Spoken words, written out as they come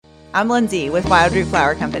I'm Lindsay with Wild Root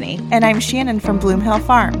Flower Company. And I'm Shannon from Bloomhill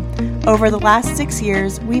Farm. Over the last 6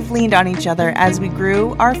 years, we've leaned on each other as we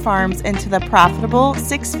grew our farms into the profitable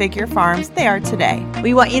six-figure farms they are today.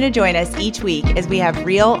 We want you to join us each week as we have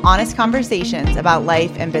real, honest conversations about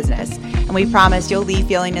life and business. And we promise you'll leave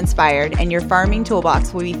feeling inspired and your farming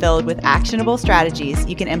toolbox will be filled with actionable strategies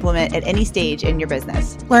you can implement at any stage in your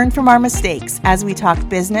business. Learn from our mistakes as we talk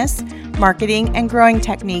business, marketing, and growing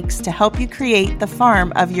techniques to help you create the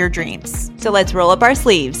farm of your dreams. So let's roll up our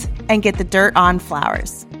sleeves and get the dirt on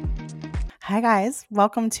flowers. Hi guys,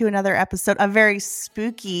 welcome to another episode, a very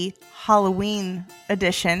spooky Halloween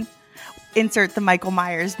edition. Insert the Michael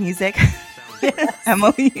Myers music.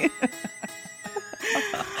 Emily.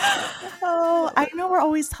 Oh, I know we're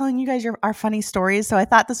always telling you guys our funny stories, so I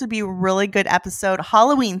thought this would be a really good episode,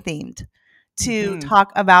 Halloween themed, to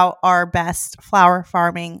talk about our best flower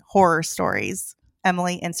farming horror stories.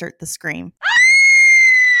 Emily, insert the scream.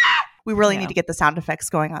 We really need to get the sound effects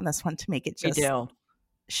going on this one to make it just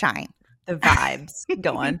shine. The vibes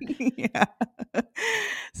going. Yeah.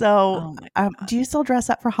 So, do you still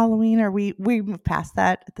dress up for Halloween, or we moved past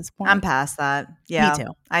that at this point? I'm past that. Yeah, me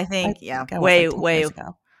too. I think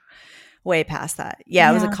way past that.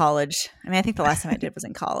 Yeah, it was a college. I mean, I think the last time I did was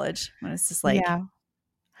in college when it's just like,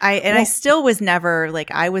 I still was never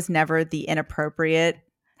like, I was never the inappropriate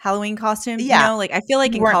Halloween costume. Yeah, you know, like I feel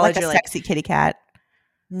like in college like you're sexy kitty cat.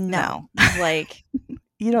 No, like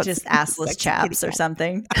you don't just assless chaps or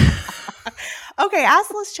something. Okay,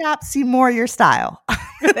 assless chaps seem more your style.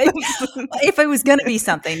 If it was going to be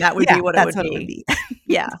something, that would be what it would be.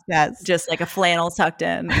 Yeah. Yes. Just like a flannel tucked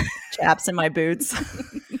in, chaps in my boots.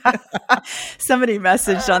 Somebody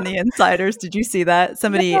messaged on the Insiders. Did you see that?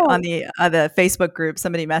 Somebody on the Facebook group,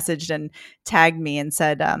 somebody messaged and tagged me and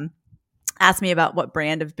said, asked me about what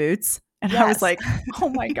brand of boots. And I was like, oh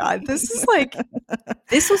my God, this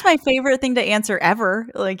was my favorite thing to answer ever.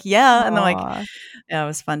 Like, yeah. And I'm like, yeah, it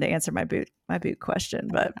was fun to answer my boot question.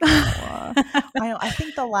 But I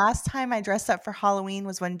think the last time I dressed up for Halloween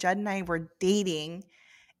was when Judd and I were dating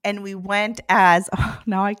and we went as,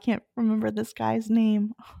 now I can't remember this guy's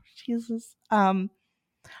name. Oh, Jesus.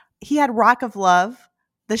 He had Rock of Love,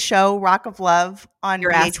 the show Rock of Love on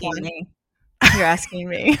VH1. You're asking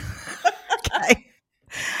me. Okay.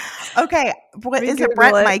 Okay, is it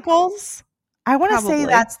Bret Michaels? I want to say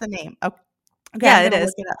that's the name. Okay, yeah, it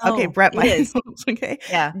is. Okay, Bret Michaels. Okay,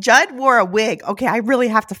 yeah. Judd wore a wig. Okay, I really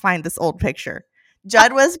have to find this old picture.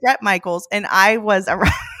 Judd was Bret Michaels, and I was a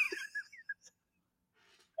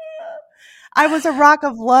Rock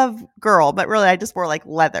of Love girl, but really, I just wore like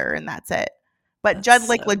leather, and that's it. But Judd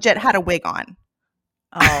legit had a wig on.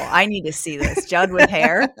 Oh, I need to see this. Judd with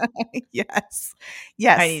hair. Yes.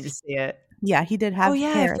 I need to see it. Yeah, he did have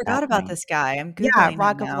hair. I forgot about this guy. I'm Googling him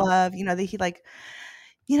Rock of Love. You know, that he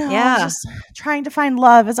just trying to find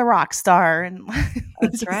love as a rock star. And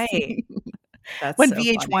that's right. That's when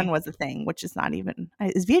VH1 was a thing, which is not even.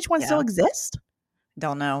 Is VH1 still exist?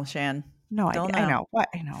 Don't know, Shan. No, I know. What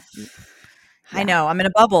I know. Yeah. I know. I'm in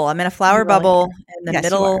a bubble. I'm in a flower bubble in the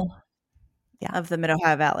middle of the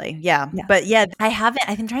Mid-Ohio Valley. Yeah. But I haven't.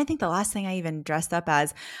 I'm trying to think the last thing I even dressed up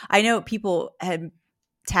as. I know people had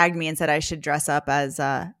tagged me and said I should dress up as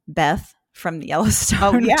Beth from the Yellowstone.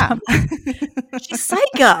 Oh yeah, she's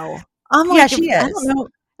psycho. She is. I don't know.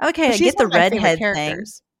 Okay, I get the redhead thing.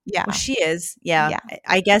 Yeah, well, she is. Yeah,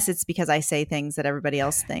 I guess it's because I say things that everybody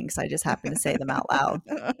else thinks. I just happen to say them out loud.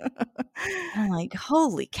 I'm like,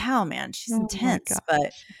 holy cow, man, she's intense.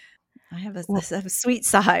 But I have a sweet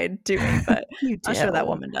side to me, but I'm not sure that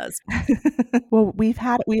woman does. Well, we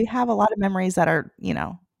have a lot of memories that are,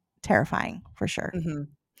 terrifying for sure.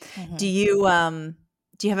 Mm-hmm. Mm-hmm. Do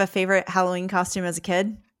you have a favorite Halloween costume as a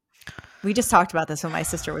kid? We just talked about this when my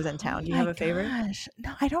sister was in town. Do you have a favorite?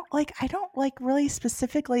 No, I don't really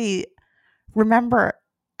specifically remember.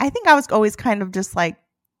 I think I was always kind of just like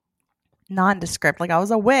nondescript. Like I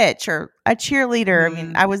was a witch or a cheerleader. I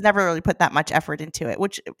mean, I was never really put that much effort into it,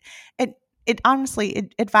 which it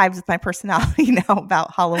honestly, it vibes with my personality now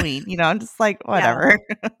about Halloween. I'm just like, whatever.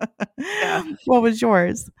 Yeah. What was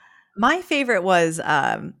yours? My favorite was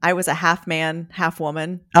I was a half man, half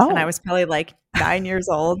woman. Oh. And I was probably like 9 years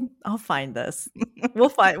old. I'll find this.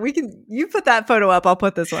 You put that photo up. I'll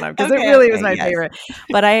put this one up because it really was my favorite.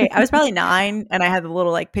 But I was probably 9 and I had the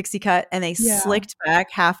little like pixie cut and they slicked back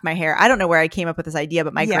half my hair. I don't know where I came up with this idea,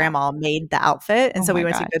 but my grandma made the outfit. And so we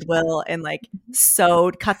went to Goodwill and like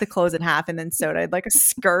cut the clothes in half and then sewed. I had like a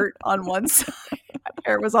skirt on one side. My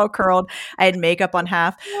hair was all curled. I had makeup on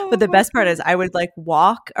half. But the best part is I would like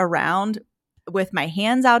walk around with my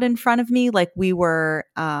hands out in front of me like we were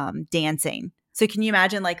dancing. So can you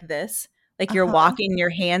imagine like this? Like you're walking your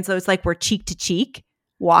hands. So it's like we're cheek to cheek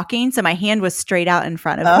walking. So my hand was straight out in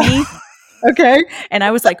front of me. Okay. And I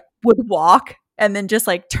was like, would walk and then just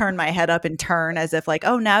like turn my head up and turn as if like,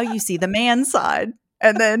 oh, now you see the man side.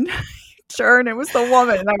 And then turn, it was the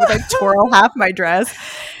woman. And I would like twirl half my dress.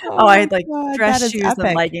 I had like dress shoes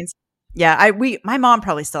and leggings. Yeah, my mom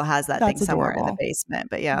probably still has that thing somewhere in the basement.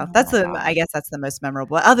 But yeah, I guess that's the most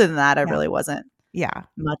memorable. Other than that, I really wasn't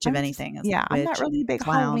much of anything. I'm not really a big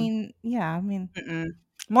Halloween. Yeah, I mean,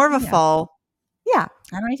 more of a fall. Yeah.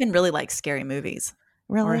 I don't even really like scary movies.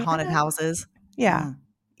 Really? Or haunted houses. Yeah.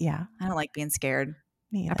 Yeah. I don't like being scared.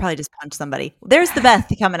 I probably just punch somebody. There's the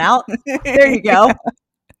Beth coming out. There you go.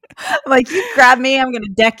 Like, you grab me, I'm going to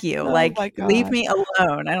deck you. Leave me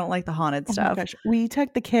alone. I don't like the haunted stuff. My gosh. We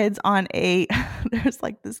took the kids on there's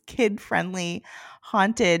like this kid-friendly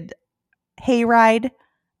haunted hayride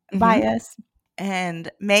by us.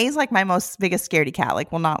 And May's like my biggest scaredy cat.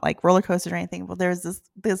 Like, well, not like roller coasters or anything. Well, there's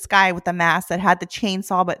this guy with the mask that had the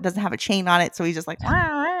chainsaw but doesn't have a chain on it. So he's just like,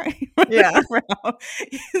 yeah.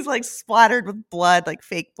 He's like splattered with blood, like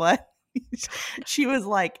fake blood. She was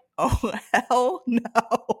like, oh, hell no.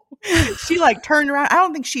 She like turned around. I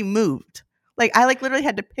don't think she moved. Like, I like literally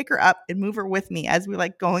had to pick her up and move her with me as we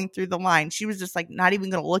like going through the line. She was just like not even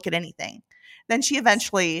going to look at anything. Then she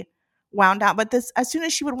eventually wound down. But as soon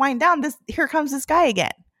as she would wind down, here comes this guy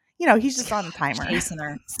again. You know, he's just on a timer. Chasing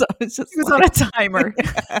her. So it's just he was on a timer.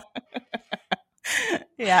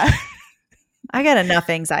 Yeah. I got enough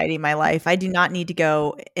anxiety in my life. I do not need to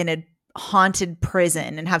go in a haunted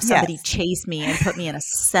prison and have somebody chase me and put me in a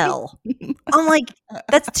cell. I'm like,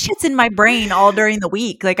 that shit's in my brain all during the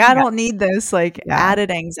week. Like, I don't need this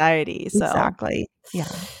added anxiety. So exactly. Yeah.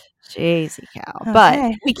 Jeezy cow. Okay.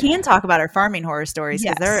 But we can talk about our farming horror stories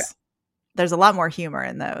because there's a lot more humor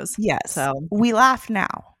in those. Yes. So we laugh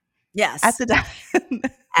now. Yes. At the time.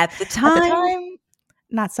 At the time,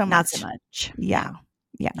 not so much. Not so much. Yeah.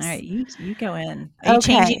 Yes. All right, you go in. Are you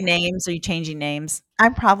changing names? Are you changing names?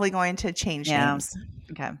 I'm probably going to change names.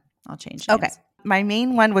 Okay, I'll change names. Okay. My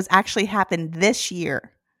main one happened this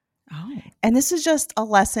year. Oh. And this is just a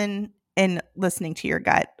lesson in listening to your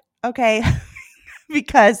gut. Okay.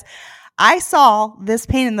 Because I saw this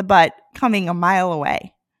pain in the butt coming a mile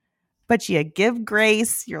away. But you give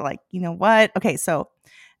grace. You're like, you know what? Okay, so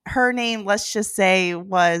her name, let's just say,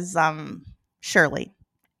 was Shirley.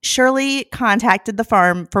 Shirley contacted the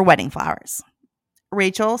farm for wedding flowers.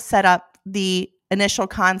 Rachel set up the initial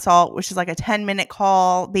consult, which is like a 10-minute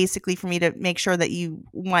call, basically for me to make sure that you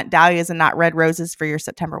want dahlias and not red roses for your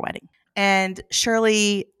September wedding. And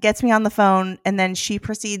Shirley gets me on the phone, and then she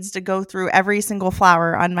proceeds to go through every single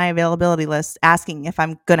flower on my availability list, asking if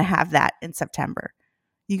I'm going to have that in September.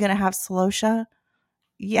 You going to have celosia?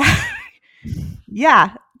 Yeah.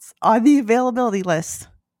 Yeah. It's on the availability list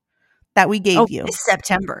that we gave you. It's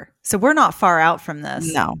September. So we're not far out from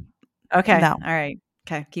this. No. Okay. No. All right.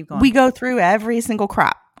 Okay. Keep going. We go through every single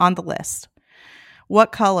crop on the list.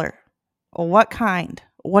 What color? What kind?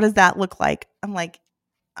 What does that look like? I'm like,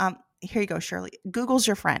 here you go, Shirley. Google's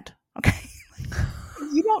your friend. Okay.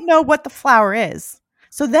 You don't know what the flower is.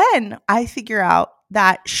 So then I figure out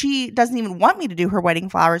that she doesn't even want me to do her wedding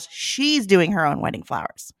flowers. She's doing her own wedding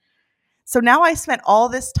flowers. So now I spent all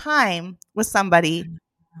this time with somebody.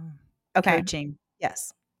 Okay. Coaching.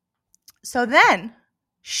 Yes. So then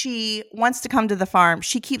she wants to come to the farm.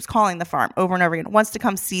 She keeps calling the farm over and over again, wants to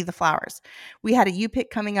come see the flowers. We had a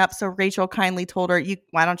U-pick coming up. So Rachel kindly told her,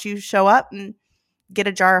 why don't you show up and get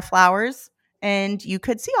a jar of flowers and you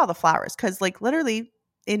could see all the flowers. Cause like literally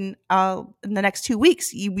in the next 2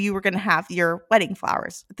 weeks, you were going to have your wedding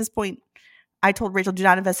flowers. At this point, I told Rachel, do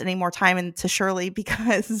not invest any more time into Shirley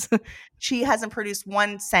because she hasn't produced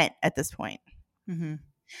 1 cent at this point. Mm-hmm.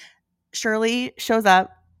 Shirley shows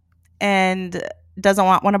up and doesn't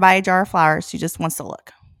want to buy a jar of flowers. She just wants to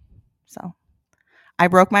look. So I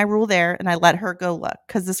broke my rule there and I let her go look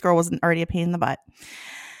because this girl wasn't already a pain in the butt.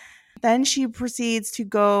 Then she proceeds to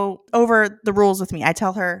go over the rules with me. I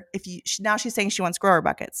tell her now she's saying she wants grower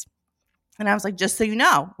buckets. And I was like, just so you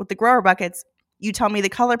know, with the grower buckets, you tell me the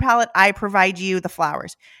color palette, I provide you the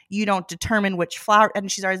flowers. You don't determine which flower.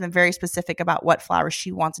 And she's always been very specific about what flowers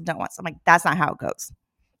she wants and don't want. So I'm like, that's not how it goes.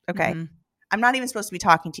 Okay. Mm-hmm. I'm not even supposed to be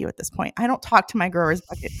talking to you at this point. I don't talk to my growers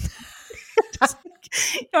bucket.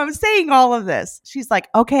 I'm saying all of this. She's like,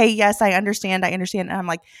 okay, yes, I understand. And I'm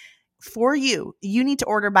like, for you need to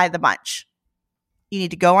order by the bunch. You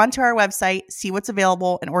need to go onto our website, see what's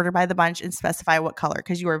available, and order by the bunch and specify what color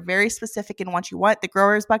because you are very specific in what you want. The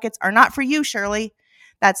growers buckets are not for you, Shirley.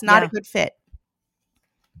 That's not a good fit.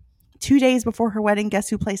 2 days before her wedding, guess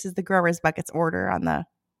who places the growers buckets order on the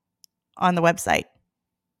website?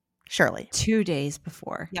 Shirley. 2 days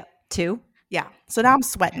before. Yep. 2? Yeah. So now I'm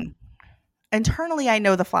sweating. Internally, I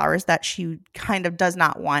know the flowers that she kind of does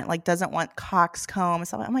not want, like doesn't want coxcomb and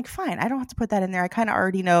stuff. I'm like, fine, I don't have to put that in there. I kind of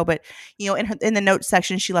already know, but in the notes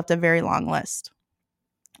section, she left a very long list.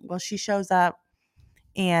 Well, she shows up,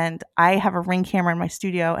 and I have a Ring camera in my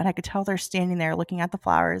studio, and I could tell they're standing there looking at the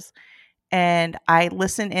flowers. And I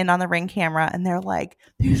listen in on the Ring camera, and they're like,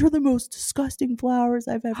 "These are the most disgusting flowers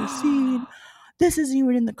I've ever seen. This isn't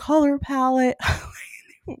even in the color palette."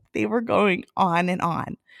 They were going on and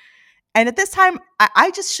on. And at this time,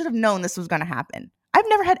 I just should have known this was going to happen. I've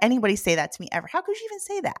never had anybody say that to me ever. How could you even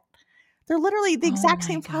say that? They're literally the exact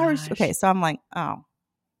same flowers. Okay, so I'm like, oh,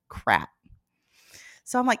 crap.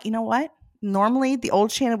 So I'm like, you know what? Normally, the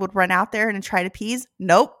old Shannon would run out there and try to appease.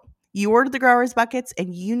 Nope. You ordered the growers buckets,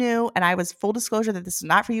 and you knew, and I was full disclosure that this is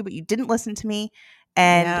not for you, but you didn't listen to me.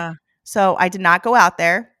 And so I did not go out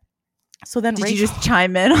there. So then Did you just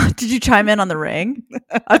chime in? Did you chime in on the Ring?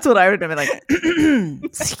 That's what I would have been like,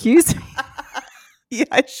 excuse me. Yeah,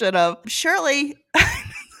 I should have. Shirley,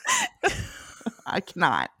 I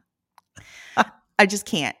cannot. I just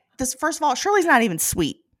can't. This, first of all, Shirley's not even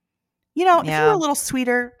sweet. If you were a little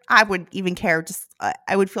sweeter, I would even care. Just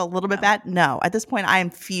I would feel a little bit bad. No, at this point, I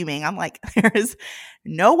am fuming. I'm like, there is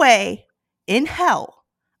no way in hell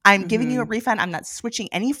I'm giving you a refund. I'm not switching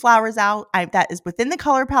any flowers out. That is within the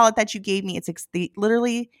color palette that you gave me. It's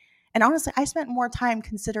literally, and honestly, I spent more time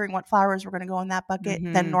considering what flowers were going to go in that bucket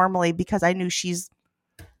than normally because I knew she's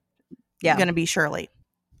going to be Shirley.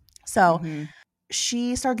 So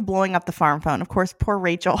she starts blowing up the farm phone. Of course, poor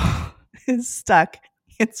Rachel is stuck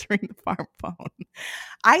answering the farm phone.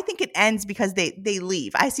 I think it ends because they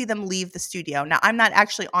leave. I see them leave the studio. Now, I'm not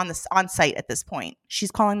actually on site at this point. She's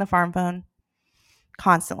calling the farm phone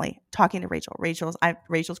constantly, talking to Rachel.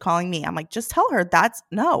 Rachel's calling me. I'm like, just tell her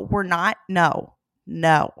we're not. No.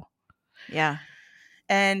 Yeah.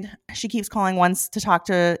 And she keeps calling once to talk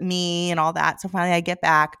to me and all that. So finally I get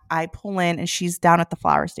back. I pull in and she's down at the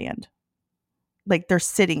flower stand. Like they're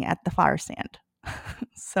sitting at the flower stand.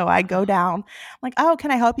 So I go down. I'm like, oh, can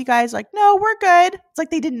I help you guys? Like, no, we're good. It's like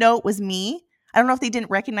they didn't know it was me. I don't know if they didn't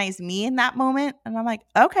recognize me in that moment. And I'm like,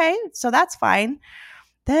 okay, so that's fine.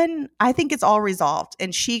 Then I think it's all resolved.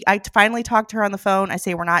 And I finally talked to her on the phone. I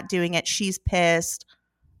say, we're not doing it. She's pissed.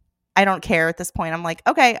 I don't care at this point. I'm like,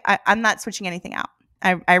 okay, I'm not switching anything out.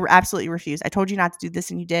 I absolutely refuse. I told you not to do this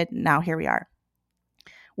and you did. And now here we are,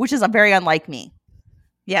 which is very unlike me.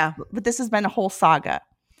 Yeah. But this has been a whole saga.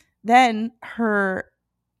 Then I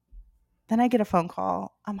get a phone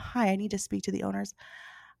call. Hi, I need to speak to the owners.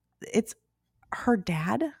 It's her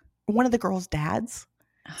dad, one of the girls' dads,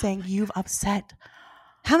 saying, you've upset.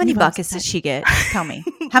 How many buckets did she get? Tell me.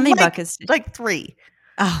 How many buckets? Like 3.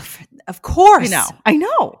 Oh, of course. I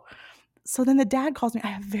know. So then the dad calls me. I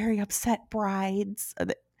have very upset brides.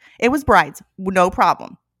 It was brides. No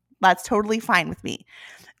problem. That's totally fine with me.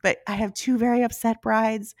 But I have 2 very upset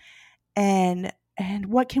brides. And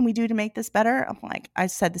what can we do to make this better? I'm like, I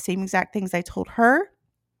said the same exact things I told her.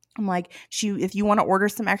 I'm like, if you want to order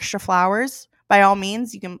some extra flowers, by all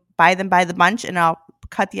means, you can buy them by the bunch and I'll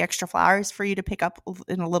cut the extra flowers for you to pick up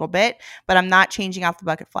in a little bit, but I'm not changing out the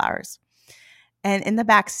bucket flowers. And in the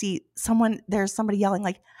back seat, there's somebody yelling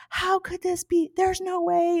like, how could this be? There's no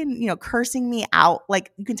way. And, cursing me out.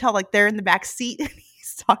 Like you can tell like they're in the back seat and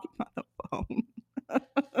he's talking on the phone.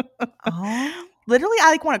 Oh. Literally,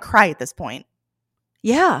 I want to cry at this point.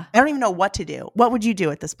 Yeah. I don't even know what to do. What would you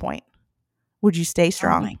do at this point? Would you stay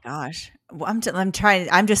strong? Oh my gosh. Well, I'm trying.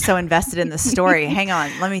 I'm just so invested in the story. Hang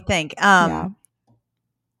on. Let me think.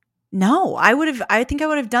 No, I think I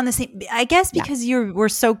would have done the same. I guess because you were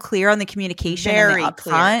so clear on the communication very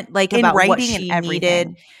upfront, like in about writing what she and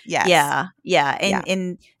needed. Yes. Yeah.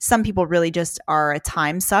 And some people really just are a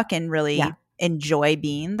time suck and really enjoy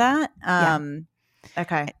being that.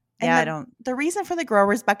 Okay. And the reason for the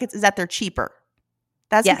growers buckets is that they're cheaper.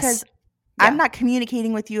 That's because I'm not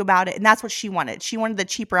communicating with you about it. And that's what she wanted. She wanted the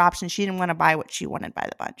cheaper option. She didn't want to buy what she wanted by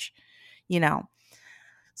the bunch,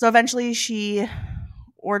 So eventually she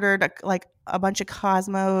ordered a bunch of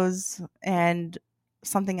Cosmos and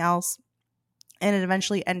something else. And it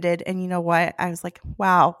eventually ended. And you know what? I was like,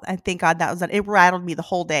 wow. And thank God that was it. It rattled me the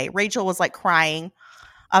whole day. Rachel was like crying,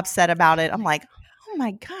 upset about it. I'm like, oh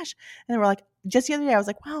my gosh. And they were like, just the other day, I was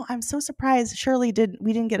like, wow, I'm so surprised we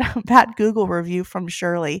didn't get a bad Google review from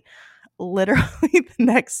Shirley. Literally the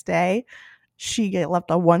next day, she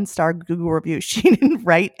left a 1-star Google review. She didn't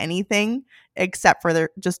write anything except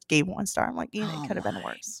for just gave 1 star. I'm like, it could have been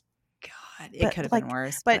worse. God, it could have been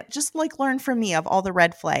worse. But just learn from me of all the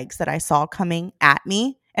red flags that I saw coming at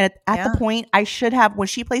me. And at the point I should have, when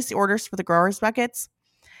she placed the orders for the growers buckets,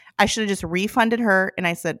 I should have just refunded her. And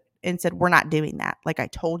I said, we're not doing that. Like I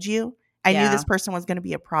told you, I knew this person was going to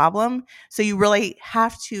be a problem. So you really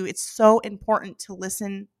have to, it's so important to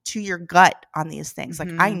listen to your gut on these things.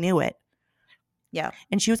 Like I knew it. Yeah.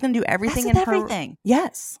 And she was going to do everything everything.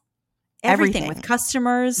 Yes. Everything with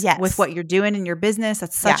customers, with what you're doing in your business.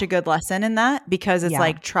 That's such a good lesson in that, because it's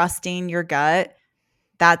like trusting your gut.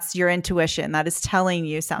 That's your intuition. That is telling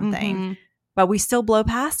you something. Mm-hmm. But we still blow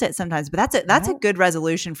past it sometimes. But that's a good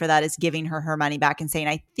resolution for that, is giving her money back and saying,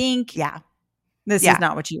 I think this is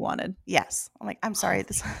not what you wanted. Yes. I'm like, I'm sorry.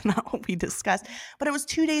 This is not what we discussed. But it was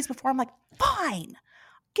 2 days before. I'm like, fine.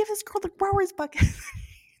 Give this girl the growers bucket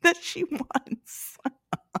that she wants.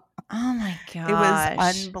 Oh my gosh. It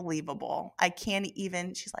was unbelievable. I can't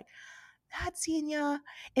even. She's like, that Xenia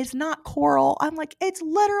is not coral. I'm like, it's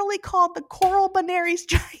literally called the Coral Benares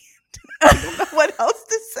Giant. I don't know what else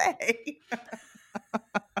to say.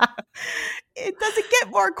 It doesn't get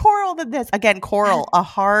more coral than this. Again, coral, a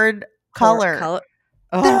hard color.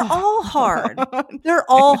 They're all hard. They're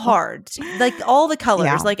all hard. Like all the colors.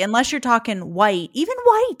 Yeah. Like unless you're talking white, even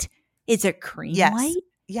white. Is it cream white?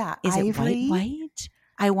 Yeah. Is Ivory? It white?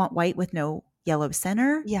 I want white with no yellow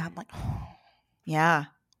center. Yeah. I'm like, yeah.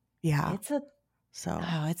 Yeah. It's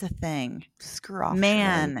a thing. Screw off.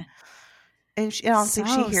 Man. Really. And if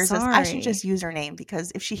she hears this, I should just use her name,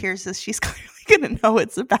 because if she hears this, she's clearly going to know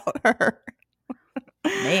it's about her.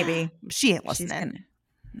 Maybe. She ain't listening.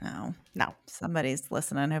 No. Somebody's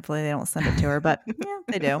listening. Hopefully they don't send it to her, but yeah,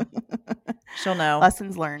 they do. She'll know.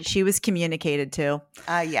 Lessons learned. She was communicated to.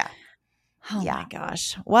 Yeah. Oh my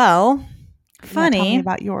gosh. Well, funny. Tell me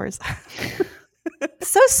about yours.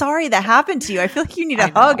 So sorry that happened to you. I feel like you need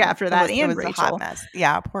a hug after that. It was Rachel. A hot mess.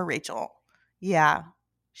 Yeah, poor Rachel. Yeah.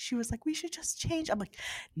 She was like, we should just change. I'm like,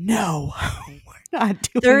 no, we're not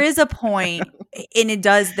doing There is a point, and it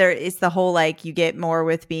does. There is the whole, like, you get more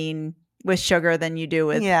with being with sugar than you do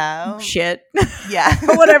with shit. Yeah.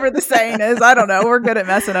 Whatever the saying is. I don't know. We're good at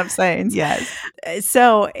messing up sayings. Yes.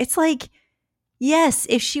 So it's like, yes,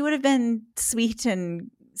 if she would have been sweet and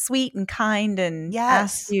kind and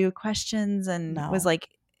asked you questions and was like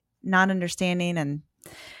not understanding, and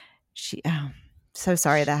so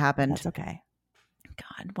sorry that happened. That's okay.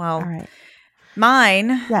 God. Well, all right.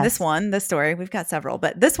 Mine, this story, we've got several,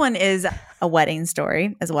 but this one is a wedding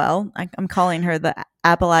story as well. I'm calling her the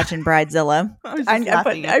Appalachian Bridezilla. I was just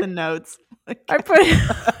laughing at the notes. I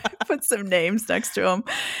put some names next to them.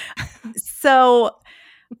 So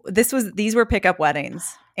these were pickup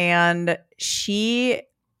weddings, and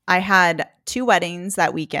I had 2 weddings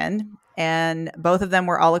that weekend, and both of them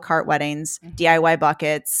were a la carte weddings, DIY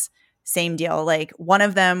buckets. Same deal. Like one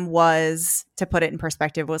of them was, to put it in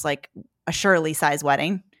perspective, was like a Shirley size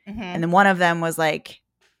wedding. Mm-hmm. And then one of them was like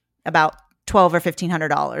about $1,200 or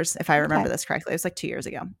 $1,500, if I remember this correctly. It was like 2 years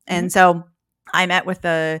ago. Mm-hmm. And so I met with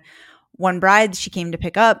the one bride she came to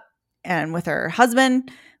pick up, and with her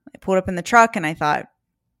husband. I pulled up in the truck and I thought,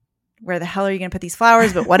 where the hell are you going to put these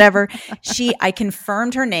flowers? But whatever. I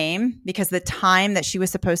confirmed her name, because the time that she was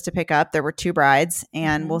supposed to pick up, there were 2 brides,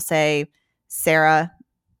 and we'll say Sarah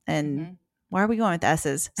and why are we going with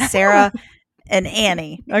S's? Sarah and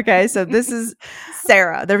Annie. Okay. So this is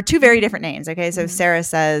Sarah. There were 2 very different names. Okay. So Sarah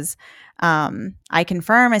says, I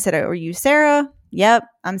confirm. I said, are you Sarah? Yep.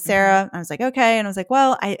 I'm Sarah. I was like, okay. And I was like,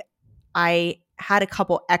 well, I had a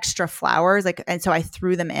couple extra flowers, and so I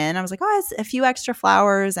threw them in. I was like, oh, it's a few extra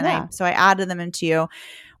flowers. And so I added them into you.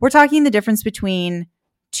 We're talking the difference between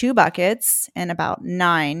 2 buckets and about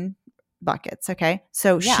 9 buckets. Okay.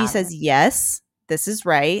 So she says, yes, this is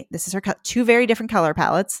right. This is her 2 very different color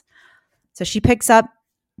palettes. So she picks up.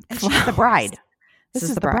 And she's the bride. This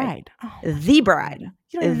is the bride. Oh. The bride.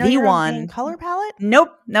 You don't even know your own color palette?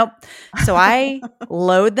 Nope. So I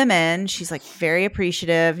load them in. She's like very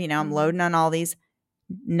appreciative. I'm loading on all these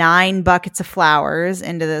 9 buckets of flowers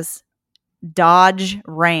into this Dodge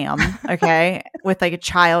Ram, okay, with like a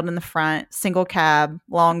child in the front, single cab,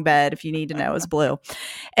 long bed, if you need to know, is blue.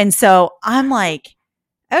 And so I'm like,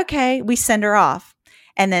 okay, we send her off.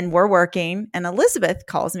 And then we're working, and Elizabeth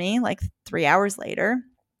calls me like 3 hours later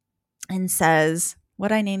and says,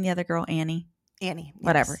 what'd I name the other girl? Annie.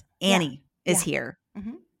 Whatever. Yes. Annie is here.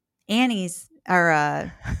 Mm-hmm. Annie's,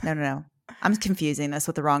 or no. I'm confusing this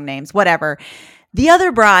with the wrong names. Whatever. The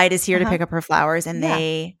other bride is here to pick up her flowers, and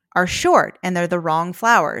they are short, and they're the wrong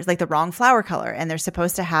flowers, like the wrong flower color. And they're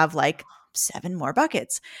supposed to have like 7 more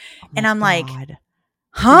buckets. And I'm like,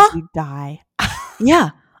 huh? You die. Yeah.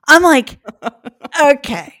 I'm like,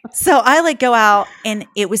 okay. So I like go out, and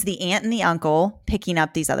it was the aunt and the uncle picking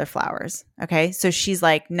up these other flowers. Okay. So she's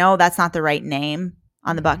like, no, that's not the right name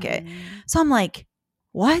on the bucket. So I'm like,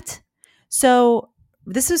 what? So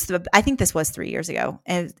I think this was 3 years ago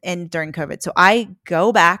and during COVID. So I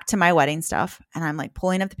go back to my wedding stuff and I'm like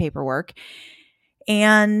pulling up the paperwork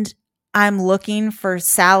and I'm looking for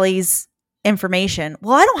Sally's information.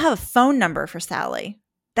 Well, I don't have a phone number for Sally.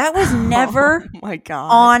 That was never my God.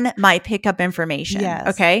 on my pickup information. Yes.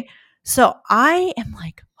 Okay. So I am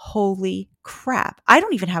like, holy crap. I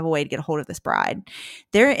don't even have a way to get a hold of this bride.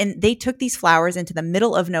 They took these flowers into the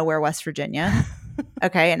middle of nowhere, West Virginia.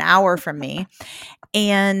 Okay. An hour from me.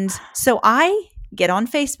 And so I get on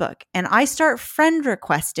Facebook and I start friend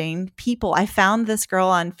requesting people. I found this girl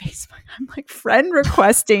on Facebook. I'm like friend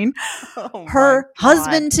requesting her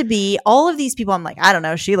husband to be, all of these people. I'm like, I don't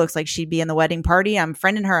know. She looks like she'd be in the wedding party. I'm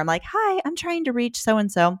friending her. I'm like, hi, I'm trying to reach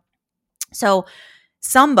so-and-so. So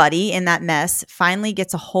somebody in that mess finally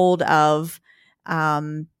gets a hold of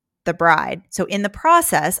the bride. So in the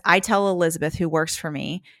process, I tell Elizabeth, who works for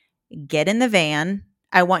me, get in the van.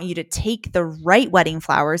 I want you to take the right wedding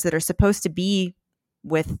flowers that are supposed to be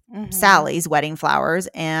with Sally's wedding flowers,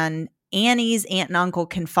 and Annie's aunt and uncle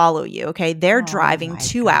can follow you. Okay. They're driving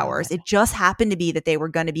 2 hours. It just happened to be that they were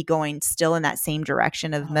going to be going still in that same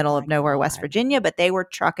direction of middle of nowhere, West Virginia, but they were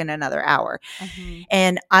trucking another hour.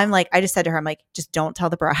 And I'm like, I just said to her, I'm like, just don't tell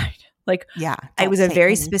the bride. Like, it was a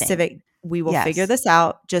very specific, we will figure this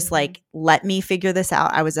out. Just like, let me figure this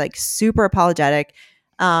out. I was like super apologetic.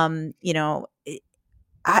 You know,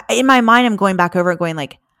 in my mind, I'm going back over it going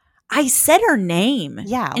like, I said her name.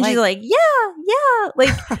 Yeah. And she's like, yeah.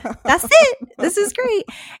 Like, that's it. This is great.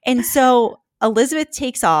 And so Elizabeth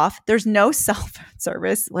takes off. There's no cell phone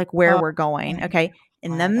service, like where we're going. Okay.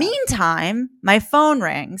 In the meantime, my phone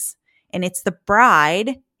rings and it's the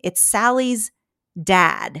bride. It's Sally's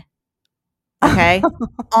dad. Okay.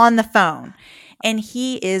 On the phone. And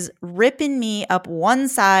he is ripping me up one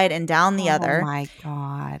side and down the other. Oh my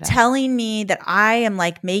God. Telling me that I am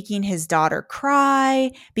like making his daughter cry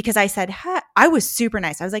because I said, I was super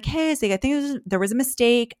nice. I was like, hey, I think there was a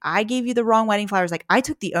mistake. I gave you the wrong wedding flowers. Like I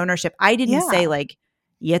took the ownership. I didn't say like,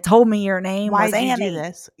 you told me your name was Annie. Why did you do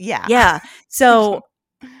this? Yeah. Yeah. So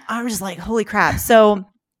I'm just like, holy crap. So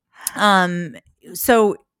I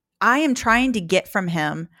am trying to get from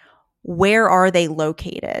him, where are they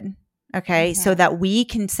located? Okay. So that we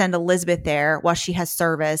can send Elizabeth there while she has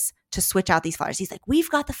service to switch out these flowers. He's like, we've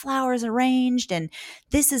got the flowers arranged and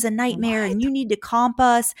this is a nightmare and you need to comp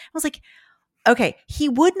us. I was like, okay. He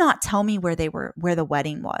would not tell me where the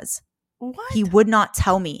wedding was. What? He would not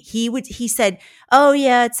tell me. He said, oh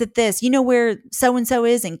yeah, it's at this. You know where so-and-so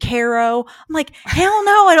is in Cairo? I'm like, hell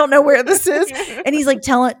no, I don't know where this is. And he's like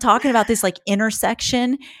talking about this like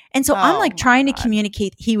intersection. And so I'm like trying to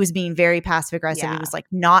communicate. He was being very passive aggressive. Yeah. He was like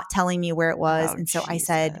not telling me where it was. And so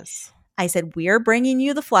Jesus. I said, we're bringing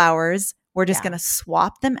you the flowers. We're just going to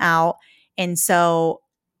swap them out. And so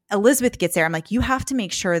Elizabeth gets there. I'm like, you have to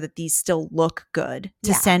make sure that these still look good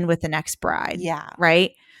to send with the next bride. Yeah.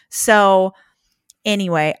 Right. So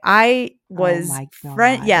anyway, I was so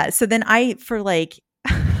then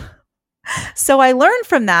so I learned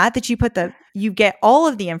from that you get all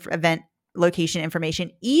of the event location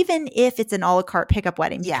information, even if it's an a la carte pickup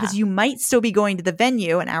wedding, because you might still be going to the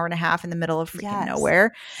venue an hour and a half in the middle of freaking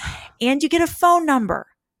nowhere. And you get a phone number,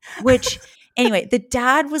 which anyway, the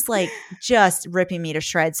dad was like just ripping me to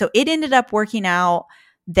shreds. So it ended up working out.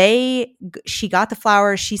 She got the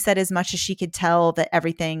flowers. She said as much as she could tell that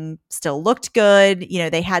everything still looked good. You know,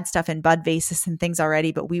 they had stuff in bud vases and things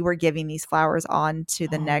already, but we were giving these flowers on to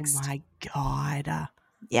the next. Oh my God.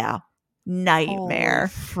 Yeah. Nightmare.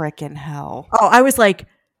 Freaking hell. Oh, I was like,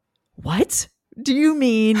 what do you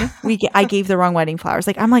mean I gave the wrong wedding flowers?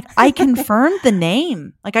 Like, I'm like, I confirmed the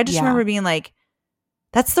name. Like, I just remember being like,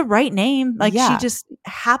 that's the right name. Like she just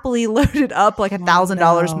happily loaded up like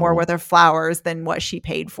 $1,000 more worth of flowers than what she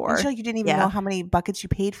paid for. You didn't even know how many buckets you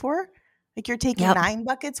paid for? Like you're taking 9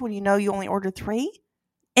 buckets when you know you only ordered 3?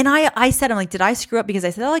 And I said, I'm like, did I screw up? Because I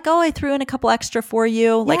said, I threw in a couple extra for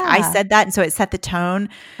you. Like I said that. And so it set the tone.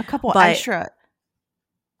 A couple extra.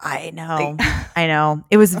 I know. I know.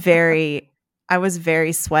 It was I was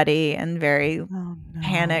very sweaty and very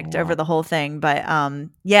panicked over the whole thing. But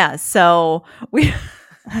so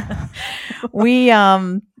we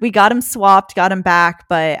got him swapped, got him back,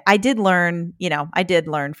 but I did learn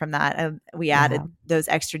from that. We added those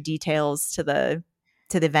extra details to the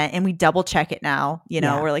event, and we double check it now.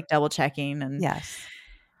 We're like double checking and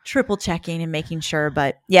triple checking and making sure.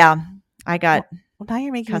 But I got now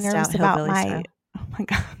you're making me nervous about my oh my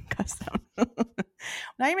God,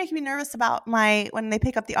 now you're making me nervous about when they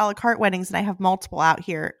pick up the a la carte weddings and I have multiple out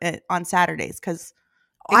here on Saturdays because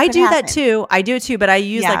I do that too. I do it too, but I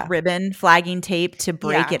use like ribbon flagging tape to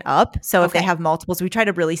break it up. So if they have multiples, we try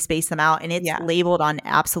to really space them out, and it's labeled on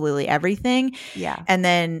absolutely everything. Yeah. And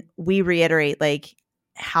then we reiterate like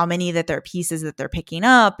how many that they're pieces that they're picking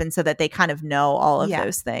up, and so that they kind of know all of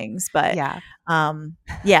those things. But I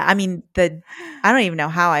mean, I don't even know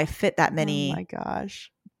how I fit that many oh my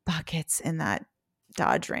gosh buckets in that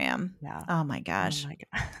Dodge Ram. Yeah. Oh my gosh. Oh my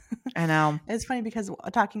God. I know. It's funny because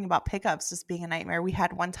talking about pickups just being a nightmare. We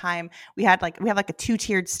had one time we have like a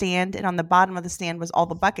 2-tiered stand, and on the bottom of the stand was all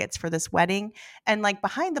the buckets for this wedding. And like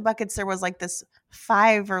behind the buckets there was like this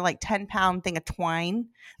 5 or like 10 pound thing of twine.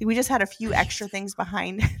 We just had a few extra things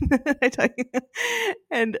behind.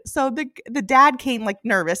 And so the dad came like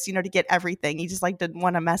nervous, to get everything. He just like didn't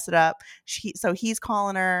want to mess it up. So he's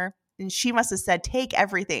calling her. And she must have said, take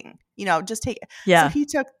everything, just take it. Yeah. So he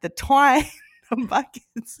took the twine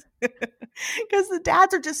buckets because the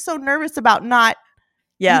dads are just so nervous about not,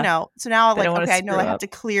 So now I'm like, okay, I know I have to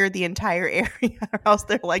clear the entire area or else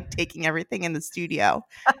they're like taking everything in the studio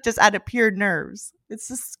just out of pure nerves. It's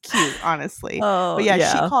just cute, honestly. But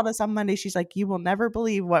she called us on Monday. She's like, you will never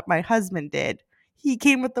believe what my husband did. He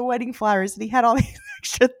came with the wedding flowers and he had all these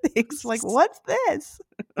extra things. Like, what's this?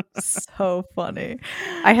 So funny.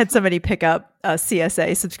 I had somebody pick up a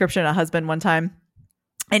CSA subscription, a husband one time,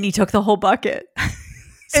 and he took the whole bucket.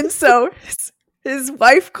 And so his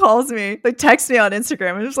wife calls me, like texts me on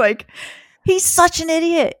Instagram, and was like, he's such an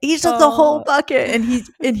idiot. He took the whole bucket.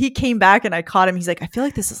 And he came back, and I caught him. He's like, I feel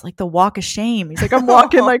like this is like the walk of shame. He's like, I'm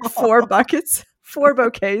walking like 4 buckets. 4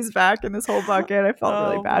 bouquets back in this whole bucket. I felt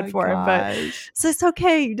really bad for him, but so it's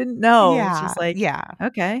okay. You didn't know. Yeah. It's just like,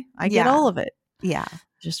 okay, I get all of it. Yeah.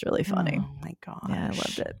 Just really funny. Oh my gosh. Yeah, I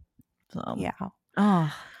loved it. Yeah. Oh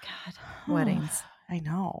God. Weddings. I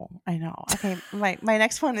know. Okay. My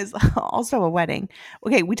next one is also a wedding.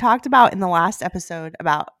 Okay. We talked about in the last episode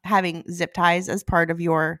about having zip ties as part of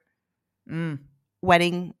your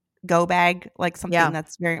wedding go bag, like something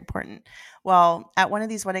that's very important. Well, at one of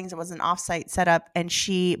these weddings, it was an offsite setup, and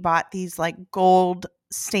she bought these like gold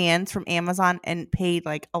stands from Amazon and paid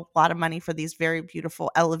like a lot of money for these very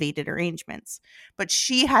beautiful elevated arrangements. But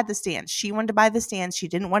she had the stands. She wanted to buy the stands. She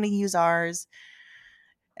didn't want to use ours.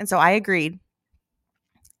 And so I agreed.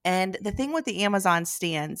 And the thing with the Amazon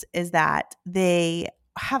stands is that they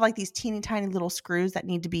have like these teeny tiny little screws that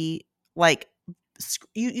need to be like,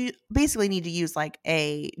 you basically need to use like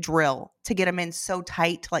a drill to get them in so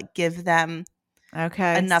tight to like give them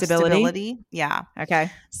enough stability. Yeah.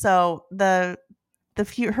 Okay. So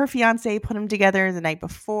her fiance put them together the night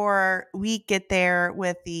before. We get there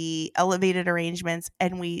with the elevated arrangements,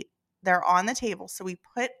 and they're on the table. So we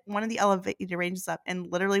put one of the elevated arrangements up,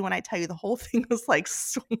 and literally when I tell you the whole thing was like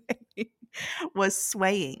swaying.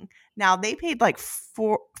 Now they paid like $500,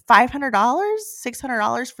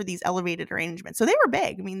 $600 for these elevated arrangements. So they were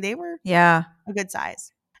big. I mean, they were a good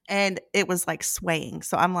size, and it was like swaying.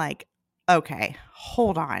 So I'm like, okay,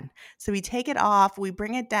 hold on. So we take it off, we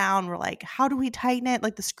bring it down. We're like, how do we tighten it?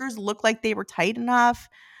 Like the screws looked like they were tight enough,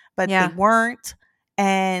 but they weren't.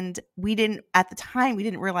 And at the time, we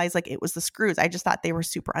didn't realize like it was the screws. I just thought they were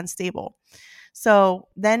super unstable. So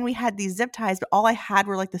then we had these zip ties, but all I had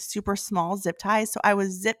were like the super small zip ties. So I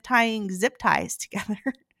was zip tying zip ties together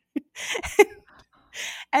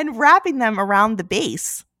and wrapping them around the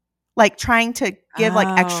base, like trying to give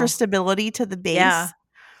like extra stability to the base. Yeah.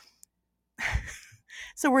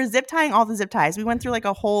 So we're zip tying all the zip ties. We went through like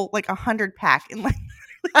a whole, like 100 pack in like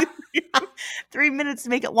 3 minutes to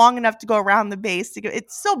make it long enough to go around the base.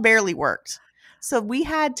 It still barely worked. So we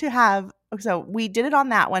did it on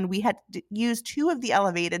that one. We had to use 2 of the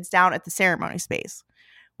elevateds down at the ceremony space,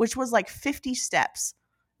 which was like 50 steps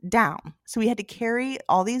down. So we had to carry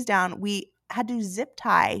all these down. We had to zip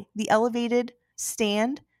tie the elevated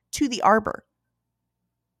stand to the arbor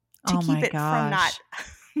to keep it from not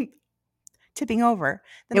tipping over.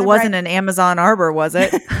 Then it wasn't an Amazon arbor, was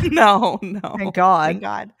it? No. Thank God. Thank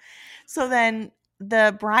God. So then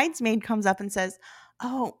the bridesmaid comes up and says,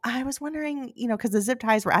 oh, I was wondering, because the zip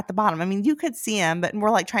ties were at the bottom. I mean, you could see them, but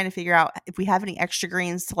we're like trying to figure out if we have any extra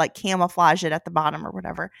greens to like camouflage it at the bottom or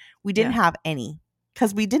whatever. We didn't have any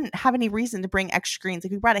because we didn't have any reason to bring extra greens.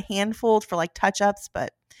 Like we brought a handful for like touch-ups,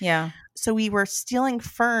 but so we were stealing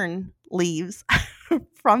fern leaves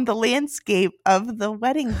from the landscape of the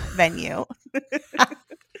wedding venue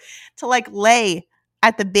to like lay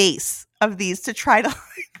at the base of these to try to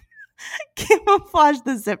like camouflage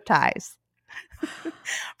the zip ties.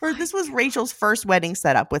 This was Rachel's first wedding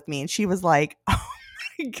setup with me, and she was like, oh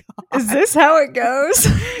my God. Is this how it goes?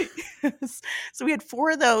 Yes. So we had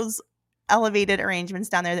 4 of those elevated arrangements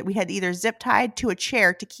down there that we had either zip tied to a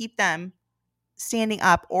chair to keep them standing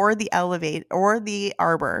up or the elevate or the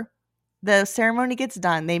arbor. The ceremony gets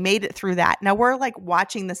done. They made it through that. Now we're like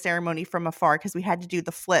watching the ceremony from afar because we had to do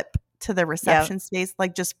the flip to the reception space,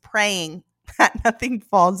 like just praying that nothing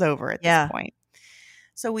falls over at this point.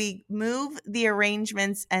 So we move the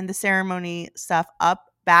arrangements and the ceremony stuff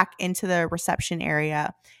up back into the reception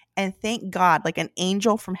area. And thank God, like an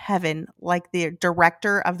angel from heaven, like the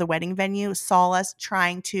director of the wedding venue, saw us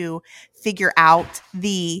trying to figure out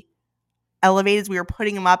the elevators. We were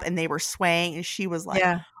putting them up and they were swaying. And she was like,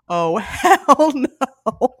 oh, hell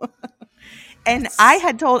no. And I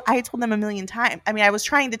had told them a million times. I mean, I was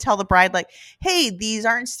trying to tell the bride, like, hey, these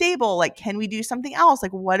aren't stable. Like, can we do something else?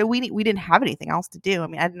 Like, what do we need? We didn't have anything else to do. I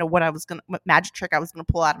mean, I didn't know what magic trick I was going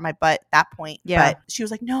to pull out of my butt at that point. Yeah. But she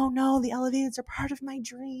was like, no, the elevators are part of my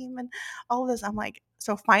dream and all of this. I'm like,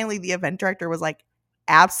 so finally the event director was like,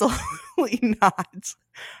 absolutely not.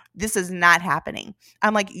 This is not happening.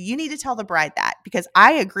 I'm like, you need to tell the bride that, because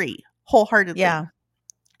I agree wholeheartedly. Yeah.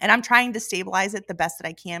 And I'm trying to stabilize it the best that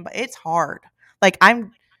I can, but it's hard. Like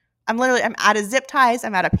I'm out of zip ties.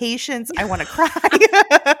 I'm out of patience. I want to cry.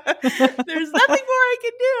 There's nothing more I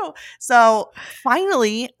can do. So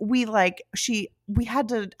finally we had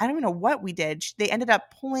to, I don't even know what we did. They ended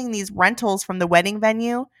up pulling these rentals from the wedding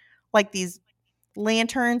venue, like these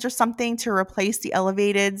lanterns or something to replace the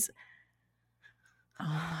elevateds. Oh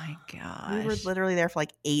my gosh. We were literally there for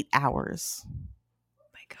like 8 hours.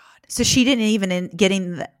 So she didn't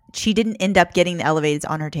end up getting the elevateds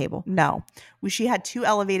on her table. No, she had 2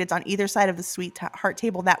 elevateds on either side of the sweetheart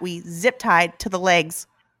table that we zip tied to the legs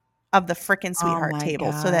of the frickin' sweetheart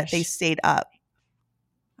table so that they stayed up.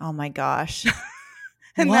 Oh my gosh.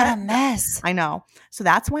 What a mess. I know. So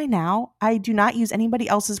that's why now I do not use anybody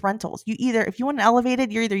else's rentals. If you want an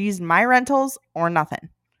elevated, you're either using my rentals or nothing.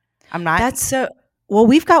 I'm not. That's so. Well,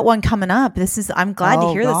 we've got one coming up. I'm glad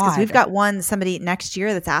to hear this because we've got somebody next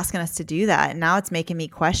year that's asking us to do that. And now it's making me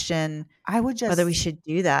question whether we should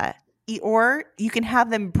do that. Or you can have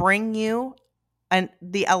them bring you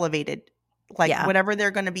the elevated, whatever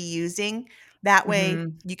they're going to be using. That way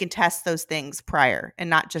you can test those things prior and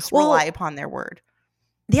not just rely upon their word.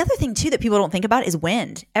 The other thing too that people don't think about is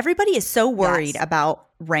wind. Everybody is so worried about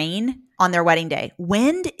rain on their wedding day.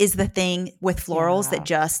 Wind is the thing with florals that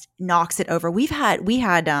just knocks it over. We had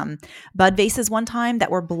bud vases one time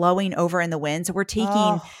that were blowing over in the wind. So we're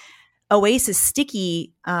taking Oasis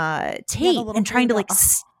sticky tape and trying to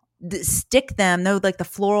stick them. No, like the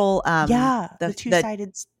floral. The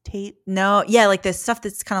two-sided tape. No, like the stuff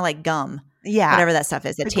that's kind of like gum. Yeah. Whatever that stuff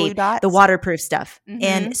is. The tape, the waterproof stuff.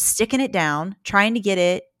 And sticking it down, trying to get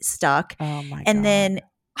it stuck. Oh my God. And then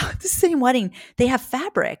the same wedding, they have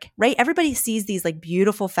fabric, right? Everybody sees these like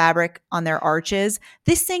beautiful fabric on their arches.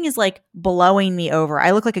 This thing is like blowing me over. I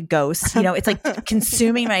look like a ghost. It's like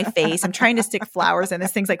consuming my face. I'm trying to stick flowers and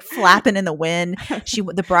this thing's like flapping in the wind.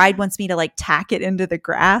 The bride wants me to like tack it into the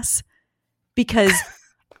grass because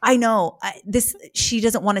I know she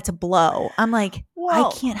doesn't want it to blow. I'm like, I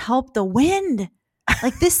can't help the wind.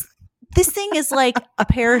 Like this thing is like a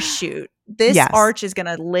parachute. This arch is going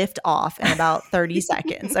to lift off in about 30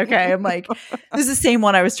 seconds. Okay. I'm like, this is the same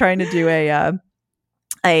one I was trying to do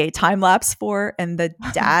a time lapse for. And the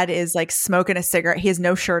dad is like smoking a cigarette. He has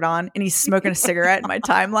no shirt on and he's smoking a cigarette in my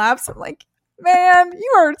time lapse. I'm like, man,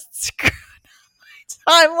 you are screwed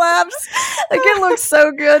time lapse. Like it looks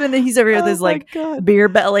so good. And then he's over here with his like beer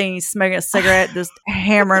belly and he's smoking a cigarette, just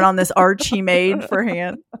hammering on this arch he made for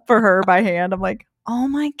her by hand. I'm like, oh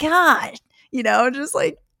my God, just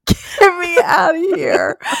like, get me out of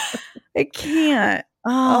here. I can't.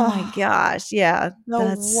 Oh my gosh. Yeah.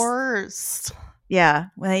 The worst. Yeah.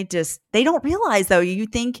 They don't realize though, you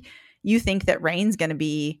think that rain's going to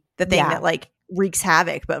be the thing that like wreaks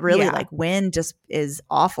havoc, but really like wind just is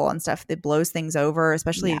awful and stuff that blows things over,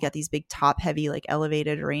 especially you got these big top heavy like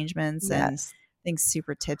elevated arrangements and things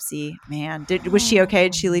super tipsy. Man, was she okay?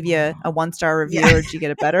 Did she leave you a 1-star review or did you get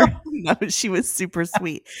it better? No, she was super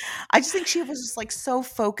sweet. I just think she was just like so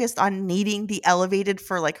focused on needing the elevated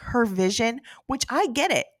for like her vision, which I get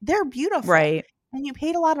it. They're beautiful. Right. And you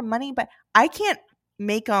paid a lot of money, but I can't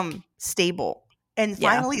make them stable. And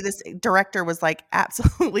finally this director was like,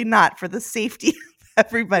 absolutely not, for the safety of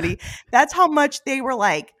everybody. That's how much they were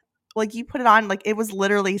like you put it on, like it was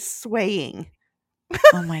literally swaying.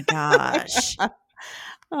 Oh my gosh.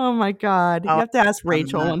 Oh my God. You have to ask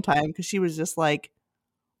Rachel one time because she was just like,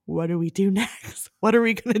 what do we do next? What are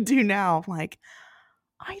we going to do now? I'm like,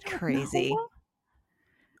 I don't know.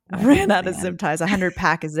 I ran out of zip ties, 100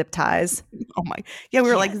 pack of zip ties. Oh my. Yeah, we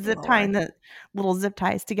were like zip tying the little zip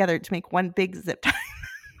ties together to make one big zip tie.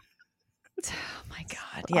 Oh my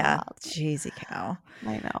God. Yeah. Jeezy cow.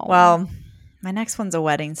 I know. Well, My next one's a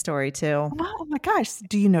wedding story too. Oh my gosh.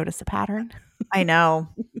 Do you notice a pattern? I know.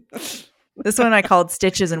 This one I called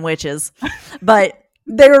Stitches and Witches, but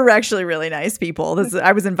they were actually really nice people.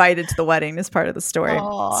 I was invited to the wedding as part of the story.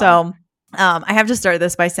 Aww. So I have to start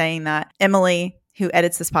this by saying that Emily, who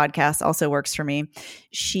edits this podcast, also works for me.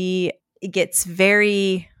 She gets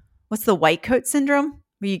what's the white coat syndrome?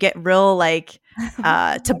 Where you get real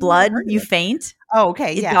to blood, you faint. Oh,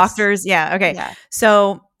 okay. Yes. Doctors. Yeah. Okay. Yeah.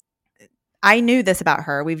 So I knew this about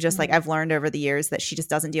her. We've just I've learned over the years that she just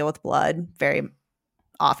doesn't deal with blood very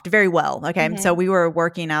often, very well. Okay. Mm-hmm. So we were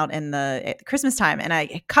working out at Christmas time and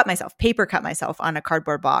I paper cut myself on a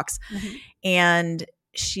cardboard box. Mm-hmm. And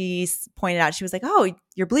she pointed out, she was like, "Oh,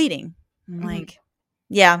 you're bleeding." I'm like,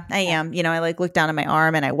 "Yeah, I am." I looked down at my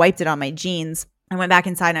arm and I wiped it on my jeans. I went back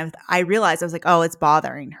inside and I realized, I was like, oh, it's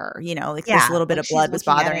bothering her. This little bit of blood was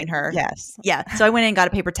bothering her. Yes. Yeah. So I went in and got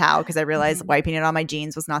a paper towel because I realized wiping it on my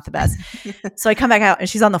jeans was not the best. So I come back out and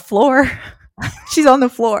she's on the floor. She's on the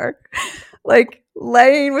floor,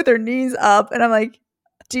 laying with her knees up. And I'm like,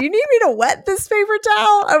 "Do you need me to wet this paper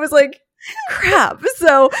towel?" I was like, crap.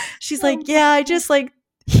 So she's like, "Yeah, I just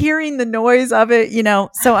hearing the noise of it,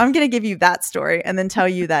 So I'm going to give you that story and then tell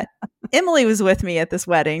you that Emily was with me at this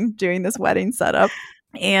wedding, doing this wedding setup.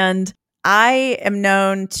 And I am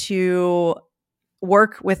known to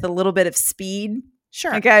work with a little bit of speed.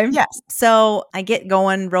 Sure. Okay. Yes. So I get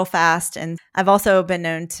going real fast. And I've also been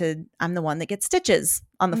known I'm the one that gets stitches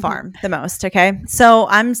on the farm the most. Okay. So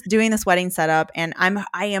I'm doing this wedding setup and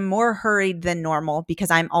I am more hurried than normal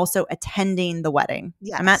because I'm also attending the wedding.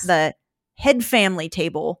 Yes. I'm at the head family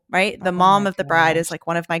table, right? The mom of the bride is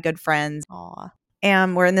one of my good friends. Aww.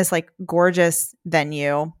 And we're in this gorgeous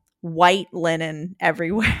venue, white linen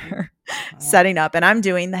everywhere, setting up. And I'm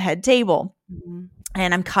doing the head table. Mm-hmm.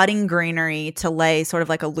 And I'm cutting greenery to lay sort of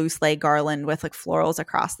a loose lay garland with florals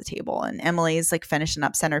across the table. And Emily's finishing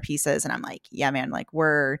up centerpieces. And I'm like, yeah, man,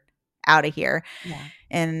 we're out of here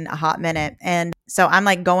in a hot minute. And so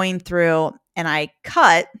I'm going through and I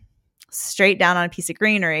cut straight down on a piece of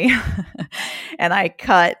greenery and I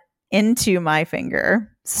cut into my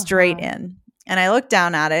finger straight in. And I looked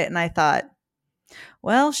down at it and I thought,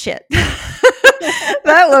 well, shit,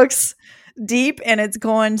 that looks deep and it's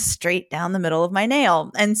going straight down the middle of my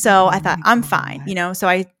nail. And so I thought, I'm fine, so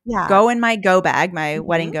I go in my go bag, my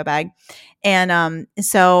wedding go bag. And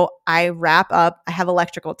so I wrap up, I have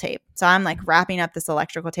electrical tape. So I'm wrapping up this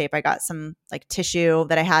electrical tape. I got some tissue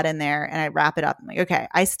that I had in there and I wrap it up. I'm like, okay,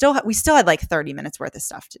 we still had 30 minutes worth of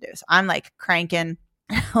stuff to do. So I'm cranking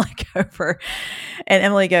over and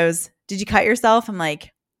Emily goes, "Did you cut yourself?" I'm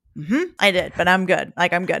like, I did, but I'm good.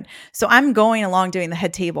 I'm good. So I'm going along doing the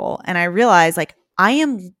head table and I realize I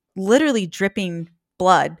am literally dripping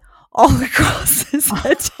blood all across this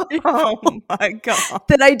head table. Oh my God.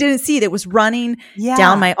 That I didn't see, that was running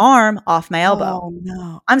down my arm off my elbow. Oh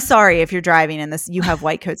no. I'm sorry if you're driving and you have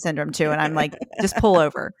white coat syndrome too. And I'm just pull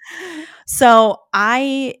over. So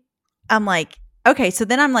I'm okay. So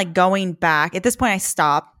then I'm going back. At this point I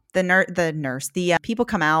stop. The people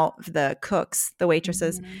come out, the cooks, the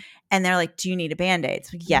waitresses, and they're like, "Do you need a Band-Aid?"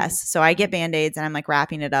 So, yes. So I get Band-Aids and I'm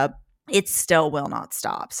wrapping it up. It still will not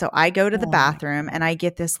stop. So I go to the bathroom and I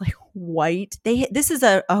get this white. This is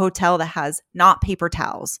a hotel that has not paper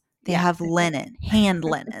towels. They have linen, hand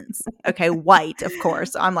linens. Okay, white, of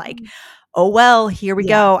course. So I'm like, oh well, here we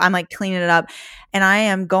go. I'm cleaning it up, and I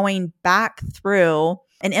am going back through.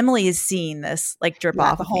 And Emily is seeing this drip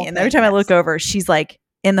off of me. And every time I look over, she's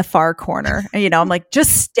in the far corner. And, I'm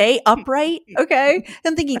just stay upright. Okay.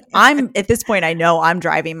 I'm thinking at this point, I know I'm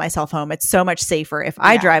driving myself home. It's so much safer if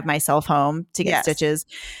I drive myself home to get stitches.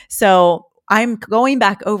 So I'm going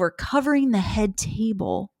back over, covering the head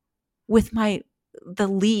table with the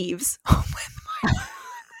leaves.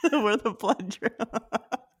 Where the blood drip.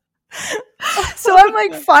 So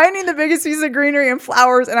I'm finding the biggest piece of greenery and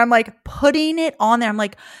flowers and I'm putting it on there. I'm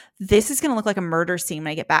this is going to look like a murder scene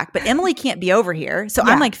when I get back, but Emily can't be over here. So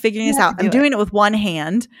I'm figuring this out. I'm doing it with one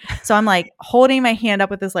hand. So I'm holding my hand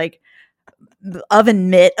up with this oven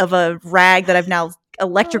mitt of a rag that I've now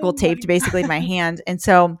electrical taped basically in my hand. And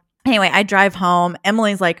so anyway, I drive home.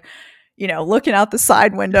 Emily's looking out the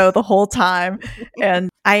side window the whole time.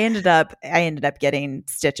 And I ended up getting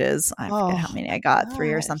stitches. I forget how many I got,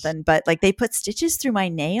 3 or something, but they put stitches through my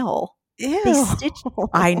nail. Ew. They stitched.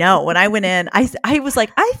 I know. When I went in, I was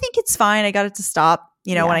like, I think it's fine. I got it to stop,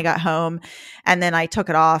 when I got home, and then I took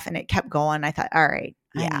it off and it kept going. I thought, all right,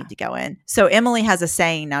 I need to go in. So Emily has a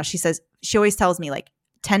saying now. She says, she always tells me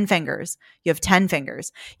 10 fingers. You have 10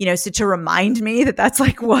 fingers, so to remind me that that's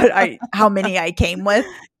like how many I came with.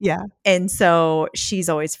 Yeah. And so she's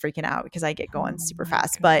always freaking out because I get going super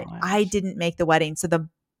fast, but I didn't make the wedding. So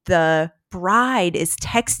the bride is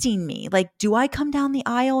texting me like, do I come down the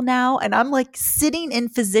aisle now? And I'm like sitting in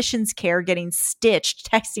physician's care getting stitched,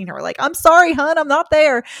 texting her like, I'm sorry, hon, I'm not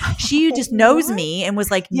there. She just knows me and was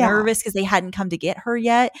like nervous because they hadn't come to get her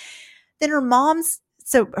yet. Then her mom's,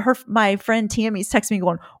 my friend Tammy's texting me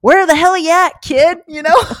going, where the hell are you at, kid?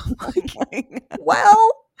 Like,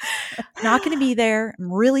 well, not going to be there.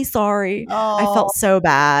 I'm really sorry. I felt so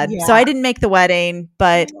bad. Yeah. So I didn't make the wedding,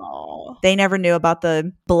 but they never knew about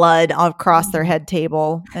the blood across their head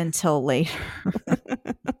table until later.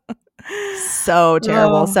 So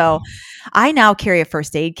terrible. So I now carry a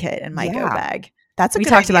first aid kit in my go bag. That's we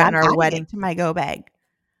talked about in our wedding. To my go bag.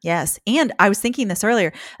 Yes. And I was thinking this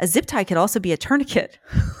earlier, a zip tie could also be a tourniquet.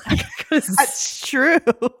 That's true.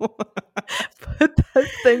 Put that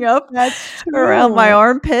thing up around my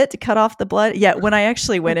armpit to cut off the blood. Yeah. When I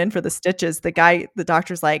actually went in for the stitches, the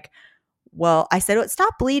doctor's like, well, I said, it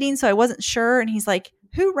stopped bleeding. So I wasn't sure. And he's like,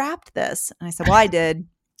 who wrapped this? And I said, well, I did.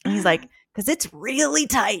 And he's like, because it's really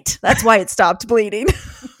tight. That's why it stopped bleeding.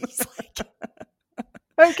 He's like,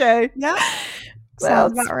 okay. Yeah.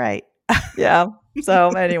 Sounds about right. Yeah. So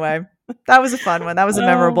anyway, that was a fun one. That was a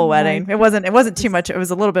memorable wedding. It wasn't too much. It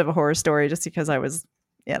was a little bit of a horror story just because I was,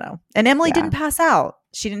 and Emily didn't pass out.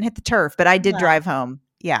 She didn't hit the turf, but I did drive home.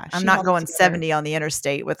 Yeah. I'm not going 70 on the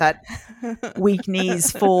interstate with that weak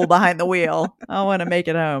knees full behind the wheel. I want to make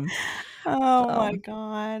it home. Oh my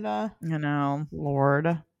God. I know.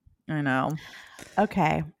 Lord. I know.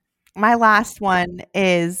 Okay. My last one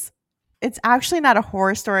it's actually not a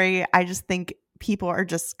horror story. I just think people are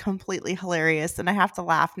just completely hilarious. And I have to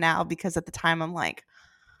laugh now because at the time I'm like,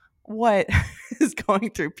 what is going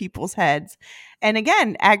through people's heads? And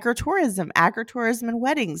again, agritourism and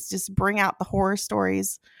weddings just bring out the horror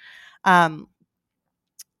stories. The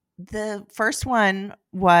first one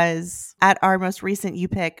was at our most recent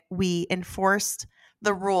UPIC, we enforced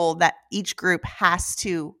the rule that each group has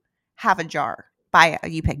to have a jar, buy a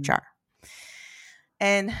UPIC jar.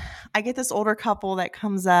 And I get this older couple that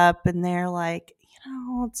comes up and they're like,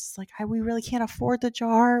 it's like, we really can't afford the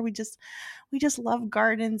jar. We just love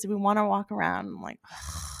gardens and we want to walk around. I'm like,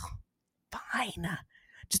 fine.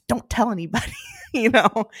 Just don't tell anybody,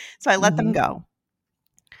 So I let them go.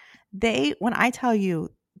 When I tell you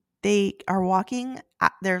they are walking,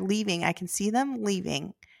 they're leaving. I can see them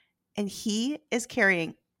leaving. And he is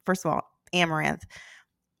carrying, first of all, amaranth.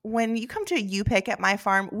 When you come to a UPIC at my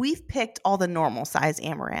farm, we've picked all the normal size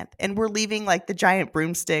amaranth and we're leaving like the giant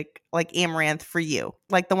broomstick, like amaranth for you,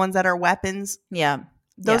 like the ones that are weapons. Yeah.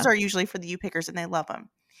 Those are usually for the UPICers and they love them.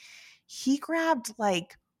 He grabbed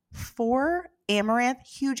like 4 amaranth,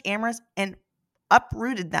 huge amaranths and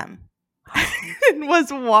uprooted them and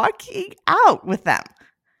was walking out with them.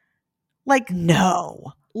 Like,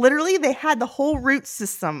 no, literally they had the whole root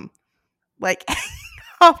system like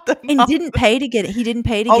and didn't pay to get it. He didn't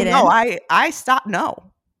pay to get in. Oh, no, I stopped.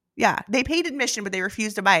 No. Yeah. They paid admission, but they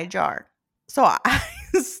refused to buy a jar. So I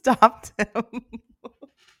stopped him. I'm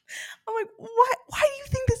like, what? Why do you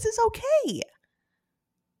think this is okay?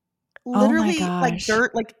 Literally, like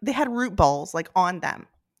dirt, like they had root balls like on them.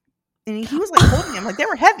 And he was like holding them like they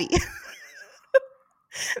were heavy.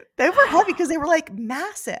 They were heavy because they were like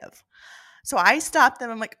massive. So I stopped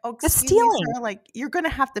them. I'm like, oh, excuse me, sir, like you're going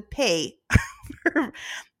to have to pay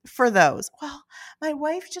for those. Well, my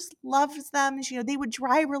wife just loves them. They would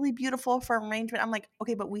dry really beautiful for arrangement. I'm like,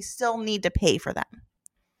 okay, but we still need to pay for them.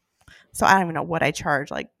 So I don't even know what I charge.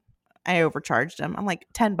 Like I overcharged them. I'm like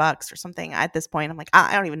 $10 or something at this point. I'm like,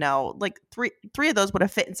 I don't even know. Like three of those would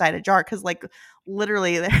have fit inside a jar because like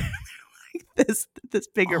literally they're like this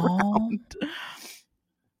big around.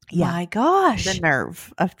 Yeah. My gosh. The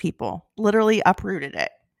nerve of people literally uprooted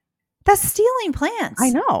it. That's stealing plants. I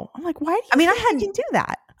know. I'm like, why do you think you can do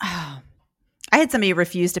that? I had somebody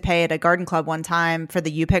refuse to pay at a garden club one time for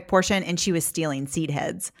the UPIC portion and she was stealing seed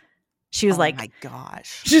heads. She was like, my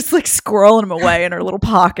gosh, just like squirreling them away in her little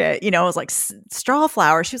pocket. It was like straw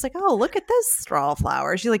flower. She was like, oh, look at this straw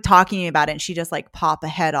flower. She's like talking to me about it and she just like pop a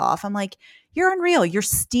head off. I'm like, you're unreal. You're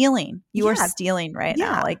stealing. You are stealing right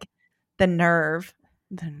now. Like the nerve.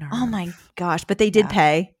 Oh my gosh. But they did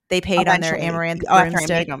pay. They paid eventually on their amaranth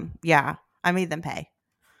broomstick. Yeah. I made them pay.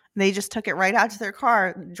 They just took it right out to their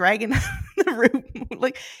car, dragging the root.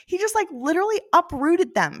 Like he just like literally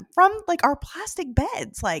uprooted them from like our plastic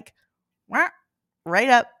beds. Like right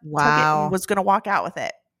up. Wow. Took it and was going to walk out with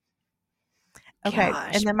it. Okay.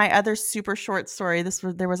 Gosh. And then my other super short story.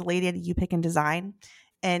 There was a lady at UPIC in design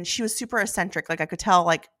and she was super eccentric. Like I could tell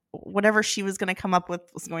like whatever she was going to come up with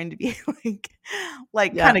was going to be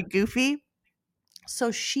like kind of goofy.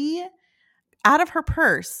 So she, out of her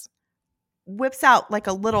purse, whips out like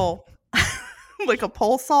a little, like a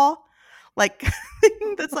pole saw, like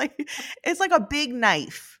that's like, it's like a big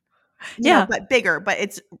knife, you know, but bigger, but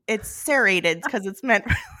it's serrated because it's meant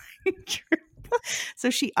for like, so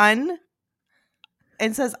she and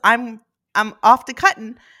says, I'm off to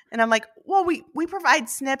cutting. And I'm like, well, we provide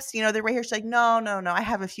snips, you know, they're right here. She's like, no, I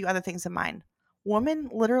have a few other things in mind. Woman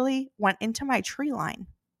literally went into my tree line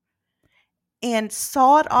and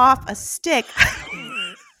sawed off a stick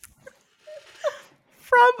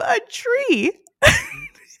from a tree.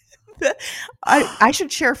 I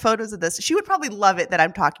should share photos of this. She would probably love it that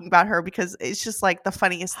I'm talking about her because it's just like the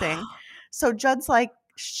funniest thing. So Judd's like,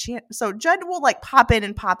 so Judd will like pop in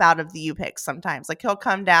and pop out of the U-Picks sometimes. Like he'll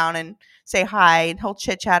come down and say hi and he'll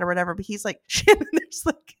chit chat or whatever. But he's like, shit, and there's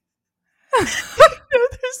like,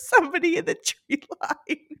 there's somebody in the tree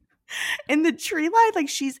line. In the tree line, like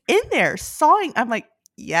she's in there sawing. I'm like,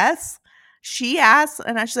 yes. She asked,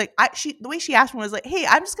 and she's like, the way she asked me was like, hey,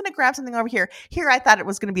 I'm just gonna grab something over here. Here, I thought it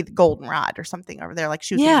was gonna be the goldenrod or something over there. Like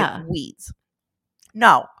she was gonna get weeds.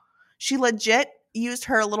 No, she legit used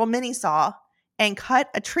her little mini saw and cut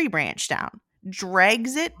a tree branch down,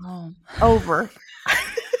 drags it over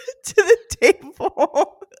to the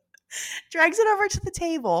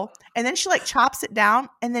table, and then she like chops it down,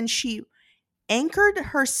 and then she anchored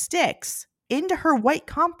her sticks into her white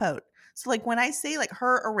compote. So like when I say like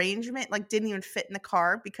her arrangement like didn't even fit in the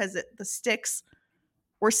car because the sticks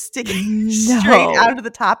were sticking straight out of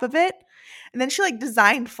the top of it. And then she like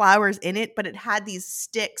designed flowers in it, but it had these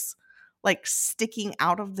sticks like sticking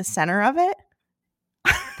out of the center of it.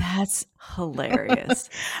 That's hilarious.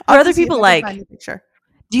 Are other people like,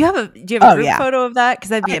 do you have a group photo of that? Because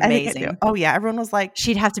that'd be amazing. Oh yeah. Everyone was like,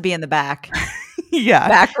 she'd have to be in the back. Yeah.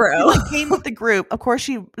 Back row. She came with the group. Of course,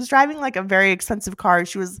 she was driving like a very expensive car.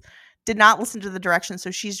 She did not listen to the directions. So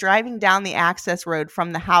she's driving down the access road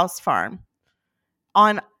from the house farm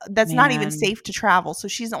that's not even safe to travel. So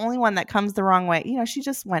she's the only one that comes the wrong way. You know, she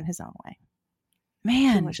just went his own way.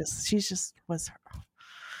 Man.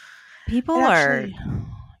 People are.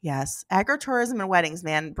 Yes. Agritourism and weddings,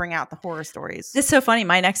 man, bring out the horror stories. This is so funny.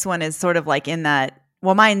 My next one is sort of like in that,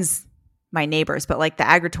 well, mine's my neighbors, but like the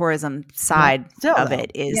agritourism side of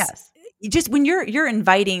it is just when you're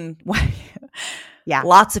inviting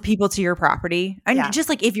lots of people to your property. And just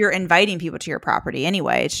like if you're inviting people to your property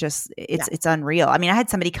anyway, it's just, it's unreal. I mean, I had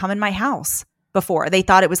somebody come in my house before. They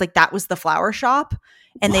thought it was like, that was the flower shop.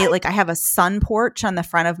 And they like, I have a sun porch on the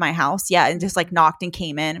front of my house. Yeah. And just like knocked and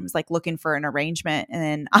came in and was like looking for an arrangement. And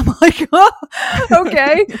then I'm like, oh,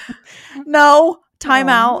 okay, no, time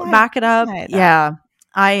out, back it up. Yeah.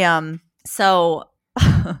 So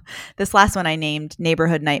this last one I named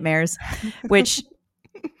Neighborhood Nightmares, which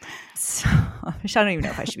I don't even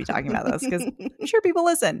know if I should be talking about this because I'm sure people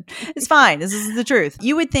listen. It's fine. This is the truth.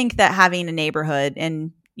 You would think that having a neighborhood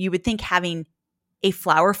and you would think having a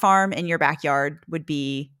flower farm in your backyard would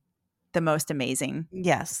be the most amazing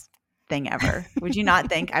thing ever. Would you not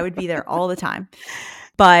think? I would be there all the time.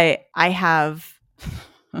 But I have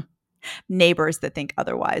neighbors that think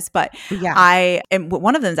otherwise. But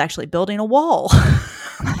one of them is actually building a wall.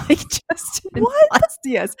 Like just what?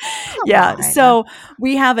 Yes. Yeah. So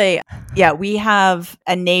we have a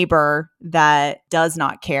neighbor that does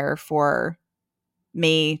not care for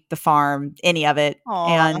me, the farm, any of it.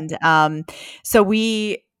 Aww. And so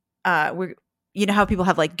we're you know how people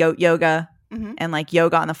have like goat yoga and like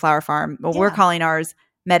yoga on the flower farm? Well, we're calling ours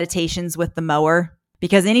meditations with the mower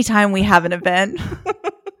because anytime we have an event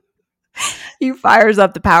he fires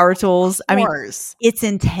up the power tools. I mean, it's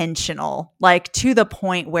intentional, like to the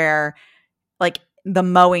point where like the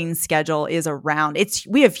mowing schedule is around.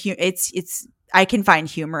 I can find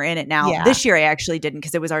humor in it now. Yeah. This year I actually didn't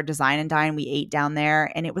because it was our design and dine. We ate down there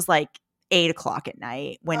and it was like 8:00 at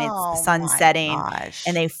night when it's the sun setting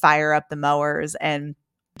and they fire up the mowers and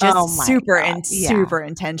just super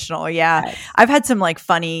intentional. Yeah. Yes. I've had some like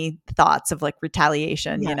funny thoughts of like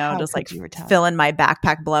retaliation, you know, just like filling my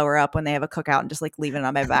backpack blower up when they have a cookout and just like leaving it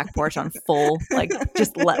on my back porch on full, like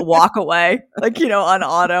just walk away, like, you know, on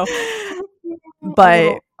auto.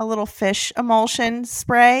 But a little fish emulsion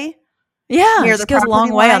spray. Yeah, it goes a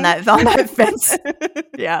long way on that fence.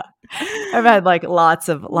 Yeah. I've had like lots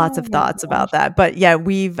of thoughts about that. But yeah,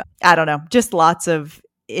 I don't know, just lots of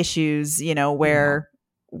issues, you know, where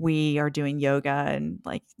we are doing yoga and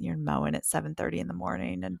like you're mowing at 7:30 in the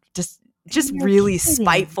morning and just really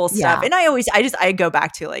spiteful stuff. And I go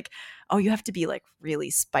back to like, oh, you have to be like really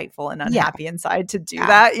spiteful and unhappy inside to do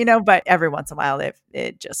that, you know, but every once in a while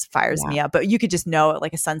it just fires me up. But you could just know it,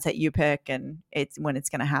 like a sunset you pick, and it's when it's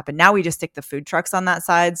going to happen. Now we just stick the food trucks on that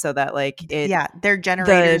side so that like they're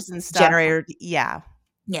generators and stuff. Yeah,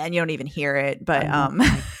 and you don't even hear it, but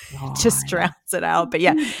just drowns it out. But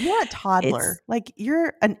yeah, you're a toddler, like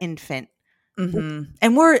you're an infant. Mm-hmm.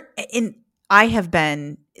 And I have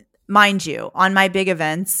been, mind you, on my big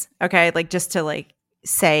events, okay, like just to like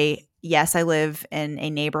say, yes, I live in a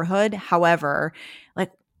neighborhood. However,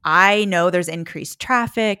 like I know there's increased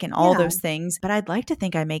traffic and all those things, but I'd like to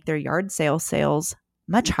think I make their yard sales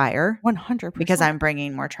much higher. 100%. Because I'm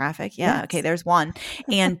bringing more traffic. Yeah. Yes. Okay. There's one.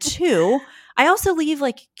 And two, I also leave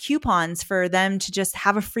like coupons for them to just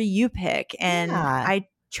have a free U-Pick. And I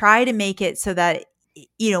try to make it so that,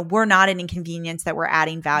 you know, we're not an inconvenience, that we're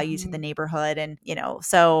adding value to the neighborhood. And, you know,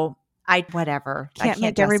 so I can't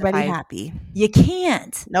make everybody happy. You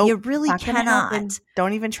can't. Nope, you really cannot.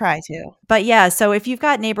 Don't even try to. But yeah, so if you've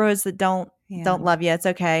got neighborhoods that don't love you, it's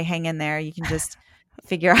okay. Hang in there. You can just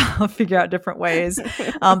figure out different ways.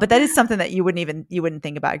 But that is something that you wouldn't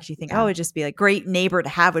think about, because you think, oh, it'd just be like great neighbor to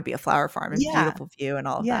have would be a flower farm and beautiful view and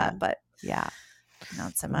all of that. But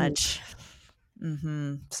not so much.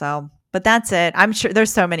 Mm-hmm. So, but that's it. I'm sure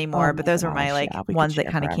there's so many more, but those were my like ones that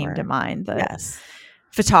kind of came to mind.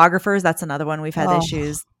 Photographers, that's another one we've had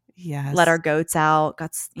issues. Yes. Let our goats out,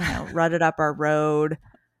 rutted up our road,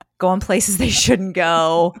 going places they shouldn't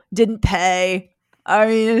go, didn't pay. I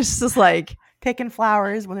mean, it's just like picking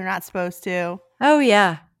flowers when they're not supposed to. Oh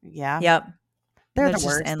yeah. Yeah. Yep. They're the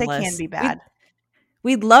worst. They can be bad.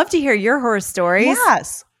 We'd love to hear your horror stories.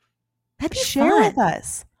 Yes. That'd be Share fun with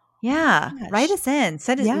us. Yeah. Gosh. Write us in.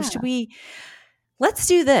 Send it. Let's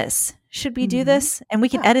do this. Should we do this? And we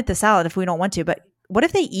can edit this out if we don't want to, but what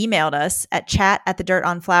if they emailed us at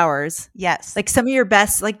chat@thedirtonflowers? Yes. Like some of your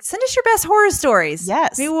best, like send us your best horror stories.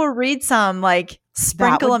 Yes. Maybe we'll read some, like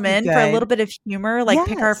sprinkle them in for a little bit of humor, like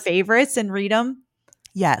pick our favorites and read them.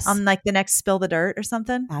 Yes. On like the next Spill the Dirt or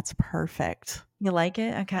something. That's perfect. You like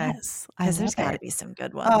it? Okay. Yes. Because there's got to be some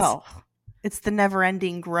good ones. Oh, it's the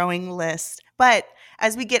never-ending growing list. But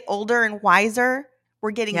as we get older and wiser,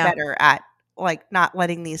 we're getting better at like not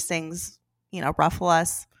letting these things, ruffle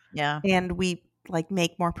us. Yeah. And we like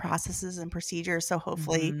make more processes and procedures. So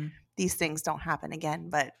hopefully these things don't happen again.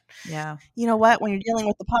 But you know what? When you're dealing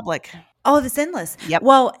with the public. Oh, it's endless. Yep.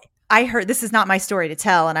 Well, I heard, this is not my story to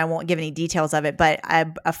tell, and I won't give any details of it, but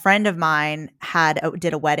a friend of mine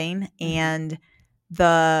did a wedding, and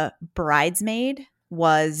the bridesmaid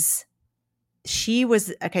was one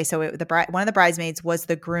of the bridesmaids was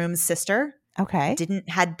the groom's sister. Okay.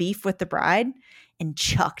 Had beef with the bride and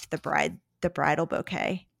chucked the bridal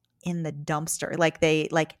bouquet in the dumpster. Like they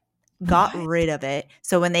got rid of it.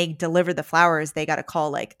 So when they delivered the flowers, they got a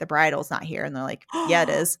call like the bridal's not here, and they're like, yeah, it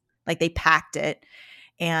is. Like they packed it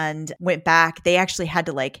and went back. They actually had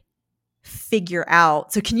to like figure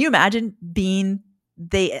out. So can you imagine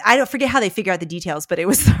I don't forget how they figure out the details, but it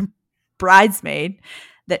was the bridesmaid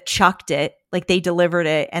that chucked it. Like they delivered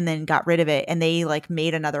it and then got rid of it, and they like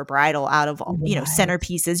made another bridal out of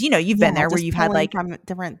centerpieces. You've been there where you've had like from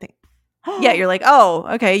different things. Yeah, you're like, oh,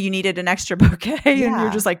 okay, you needed an extra bouquet, and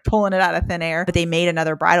you're just like pulling it out of thin air. But they made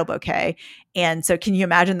another bridal bouquet, and so can you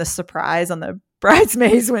imagine the surprise on the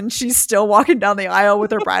bridesmaids when she's still walking down the aisle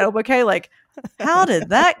with her bridal bouquet? Like, how did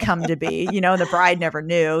that come to be? The bride never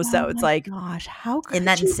knew. So it's like, gosh, how could isn't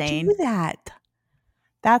that you insane? Do that?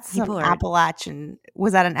 That's Appalachian.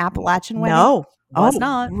 Was that an Appalachian wedding? No, it was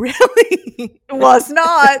not. Really? It was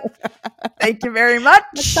not. Thank you very much.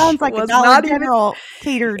 That sounds like a Dollar General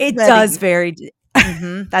catered. It does very.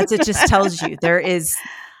 That's it. Just tells you there is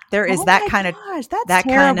that kind of that's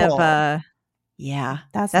terrible.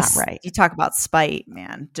 That's not right. You talk about spite,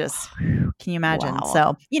 man. Just can you imagine? Wow.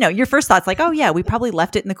 So your first thought's like, oh yeah, we probably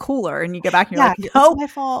left it in the cooler, and you go back and you're like, no, it's my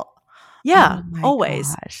fault. Yeah,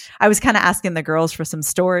 always. Gosh. I was kind of asking the girls for some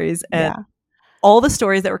stories, and all the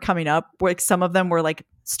stories that were coming up, like some of them were like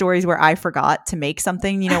stories where I forgot to make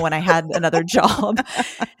something, when I had another job.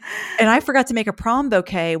 And I forgot to make a prom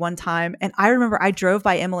bouquet one time. And I remember I drove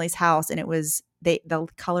by Emily's house, and it was the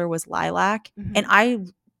color was lilac, and I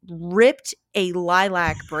ripped a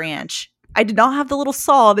lilac branch. I did not have the little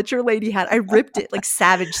saw that your lady had. I ripped it like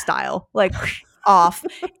Savage style, like off,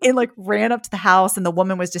 and like ran up to the house, and the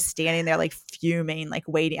woman was just standing there like fuming, like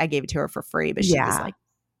waiting. I gave it to her for free, but she was like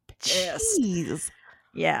pissed. Jeez.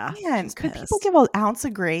 Yeah. Man, could people give an ounce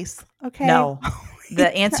of grace? Okay. No.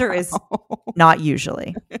 The answer is not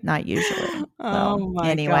usually. Not usually. Oh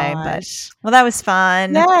my gosh. But that was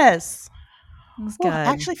fun. Yes. It was good. I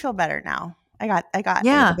actually feel better now. I got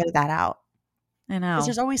a bit of that out. I know. Because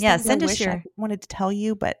there's always things I wish I wanted to tell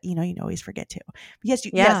you, but you always forget to. Yes.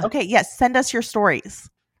 Yes. Okay. Yes. Send us your stories.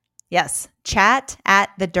 Yes. Chat at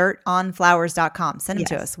thedirtonflowers.com. Send them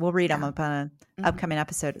to us. We'll read them up on an upcoming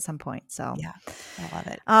episode at some point. So yeah, I love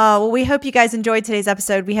it. Well, we hope you guys enjoyed today's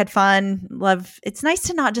episode. We had fun. It's nice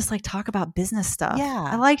to not just like talk about business stuff. Yeah.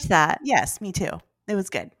 I liked that. Yes, me too. It was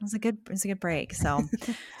good. It was a good break. So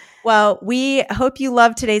well, we hope you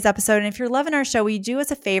loved today's episode. And if you're loving our show, will you do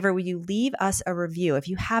us a favor? Will you leave us a review? If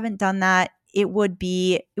you haven't done that, it would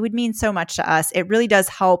mean so much to us. It really does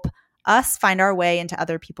help us find our way into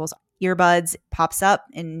other people's earbuds, pops up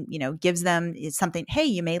and, gives them something, hey,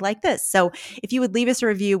 you may like this. So if you would leave us a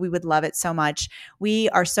review, we would love it so much. We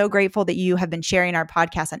are so grateful that you have been sharing our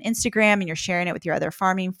podcast on Instagram and you're sharing it with your other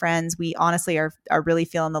farming friends. We honestly are really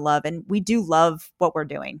feeling the love, and we do love what we're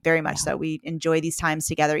doing very much. So we enjoy these times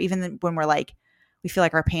together, even when we're like, we feel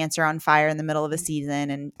like our pants are on fire in the middle of a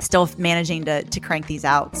season and still managing to crank these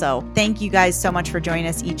out. So thank you guys so much for joining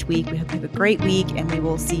us each week. We hope you have a great week, and we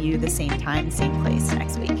will see you the same time, same place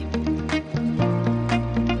next week.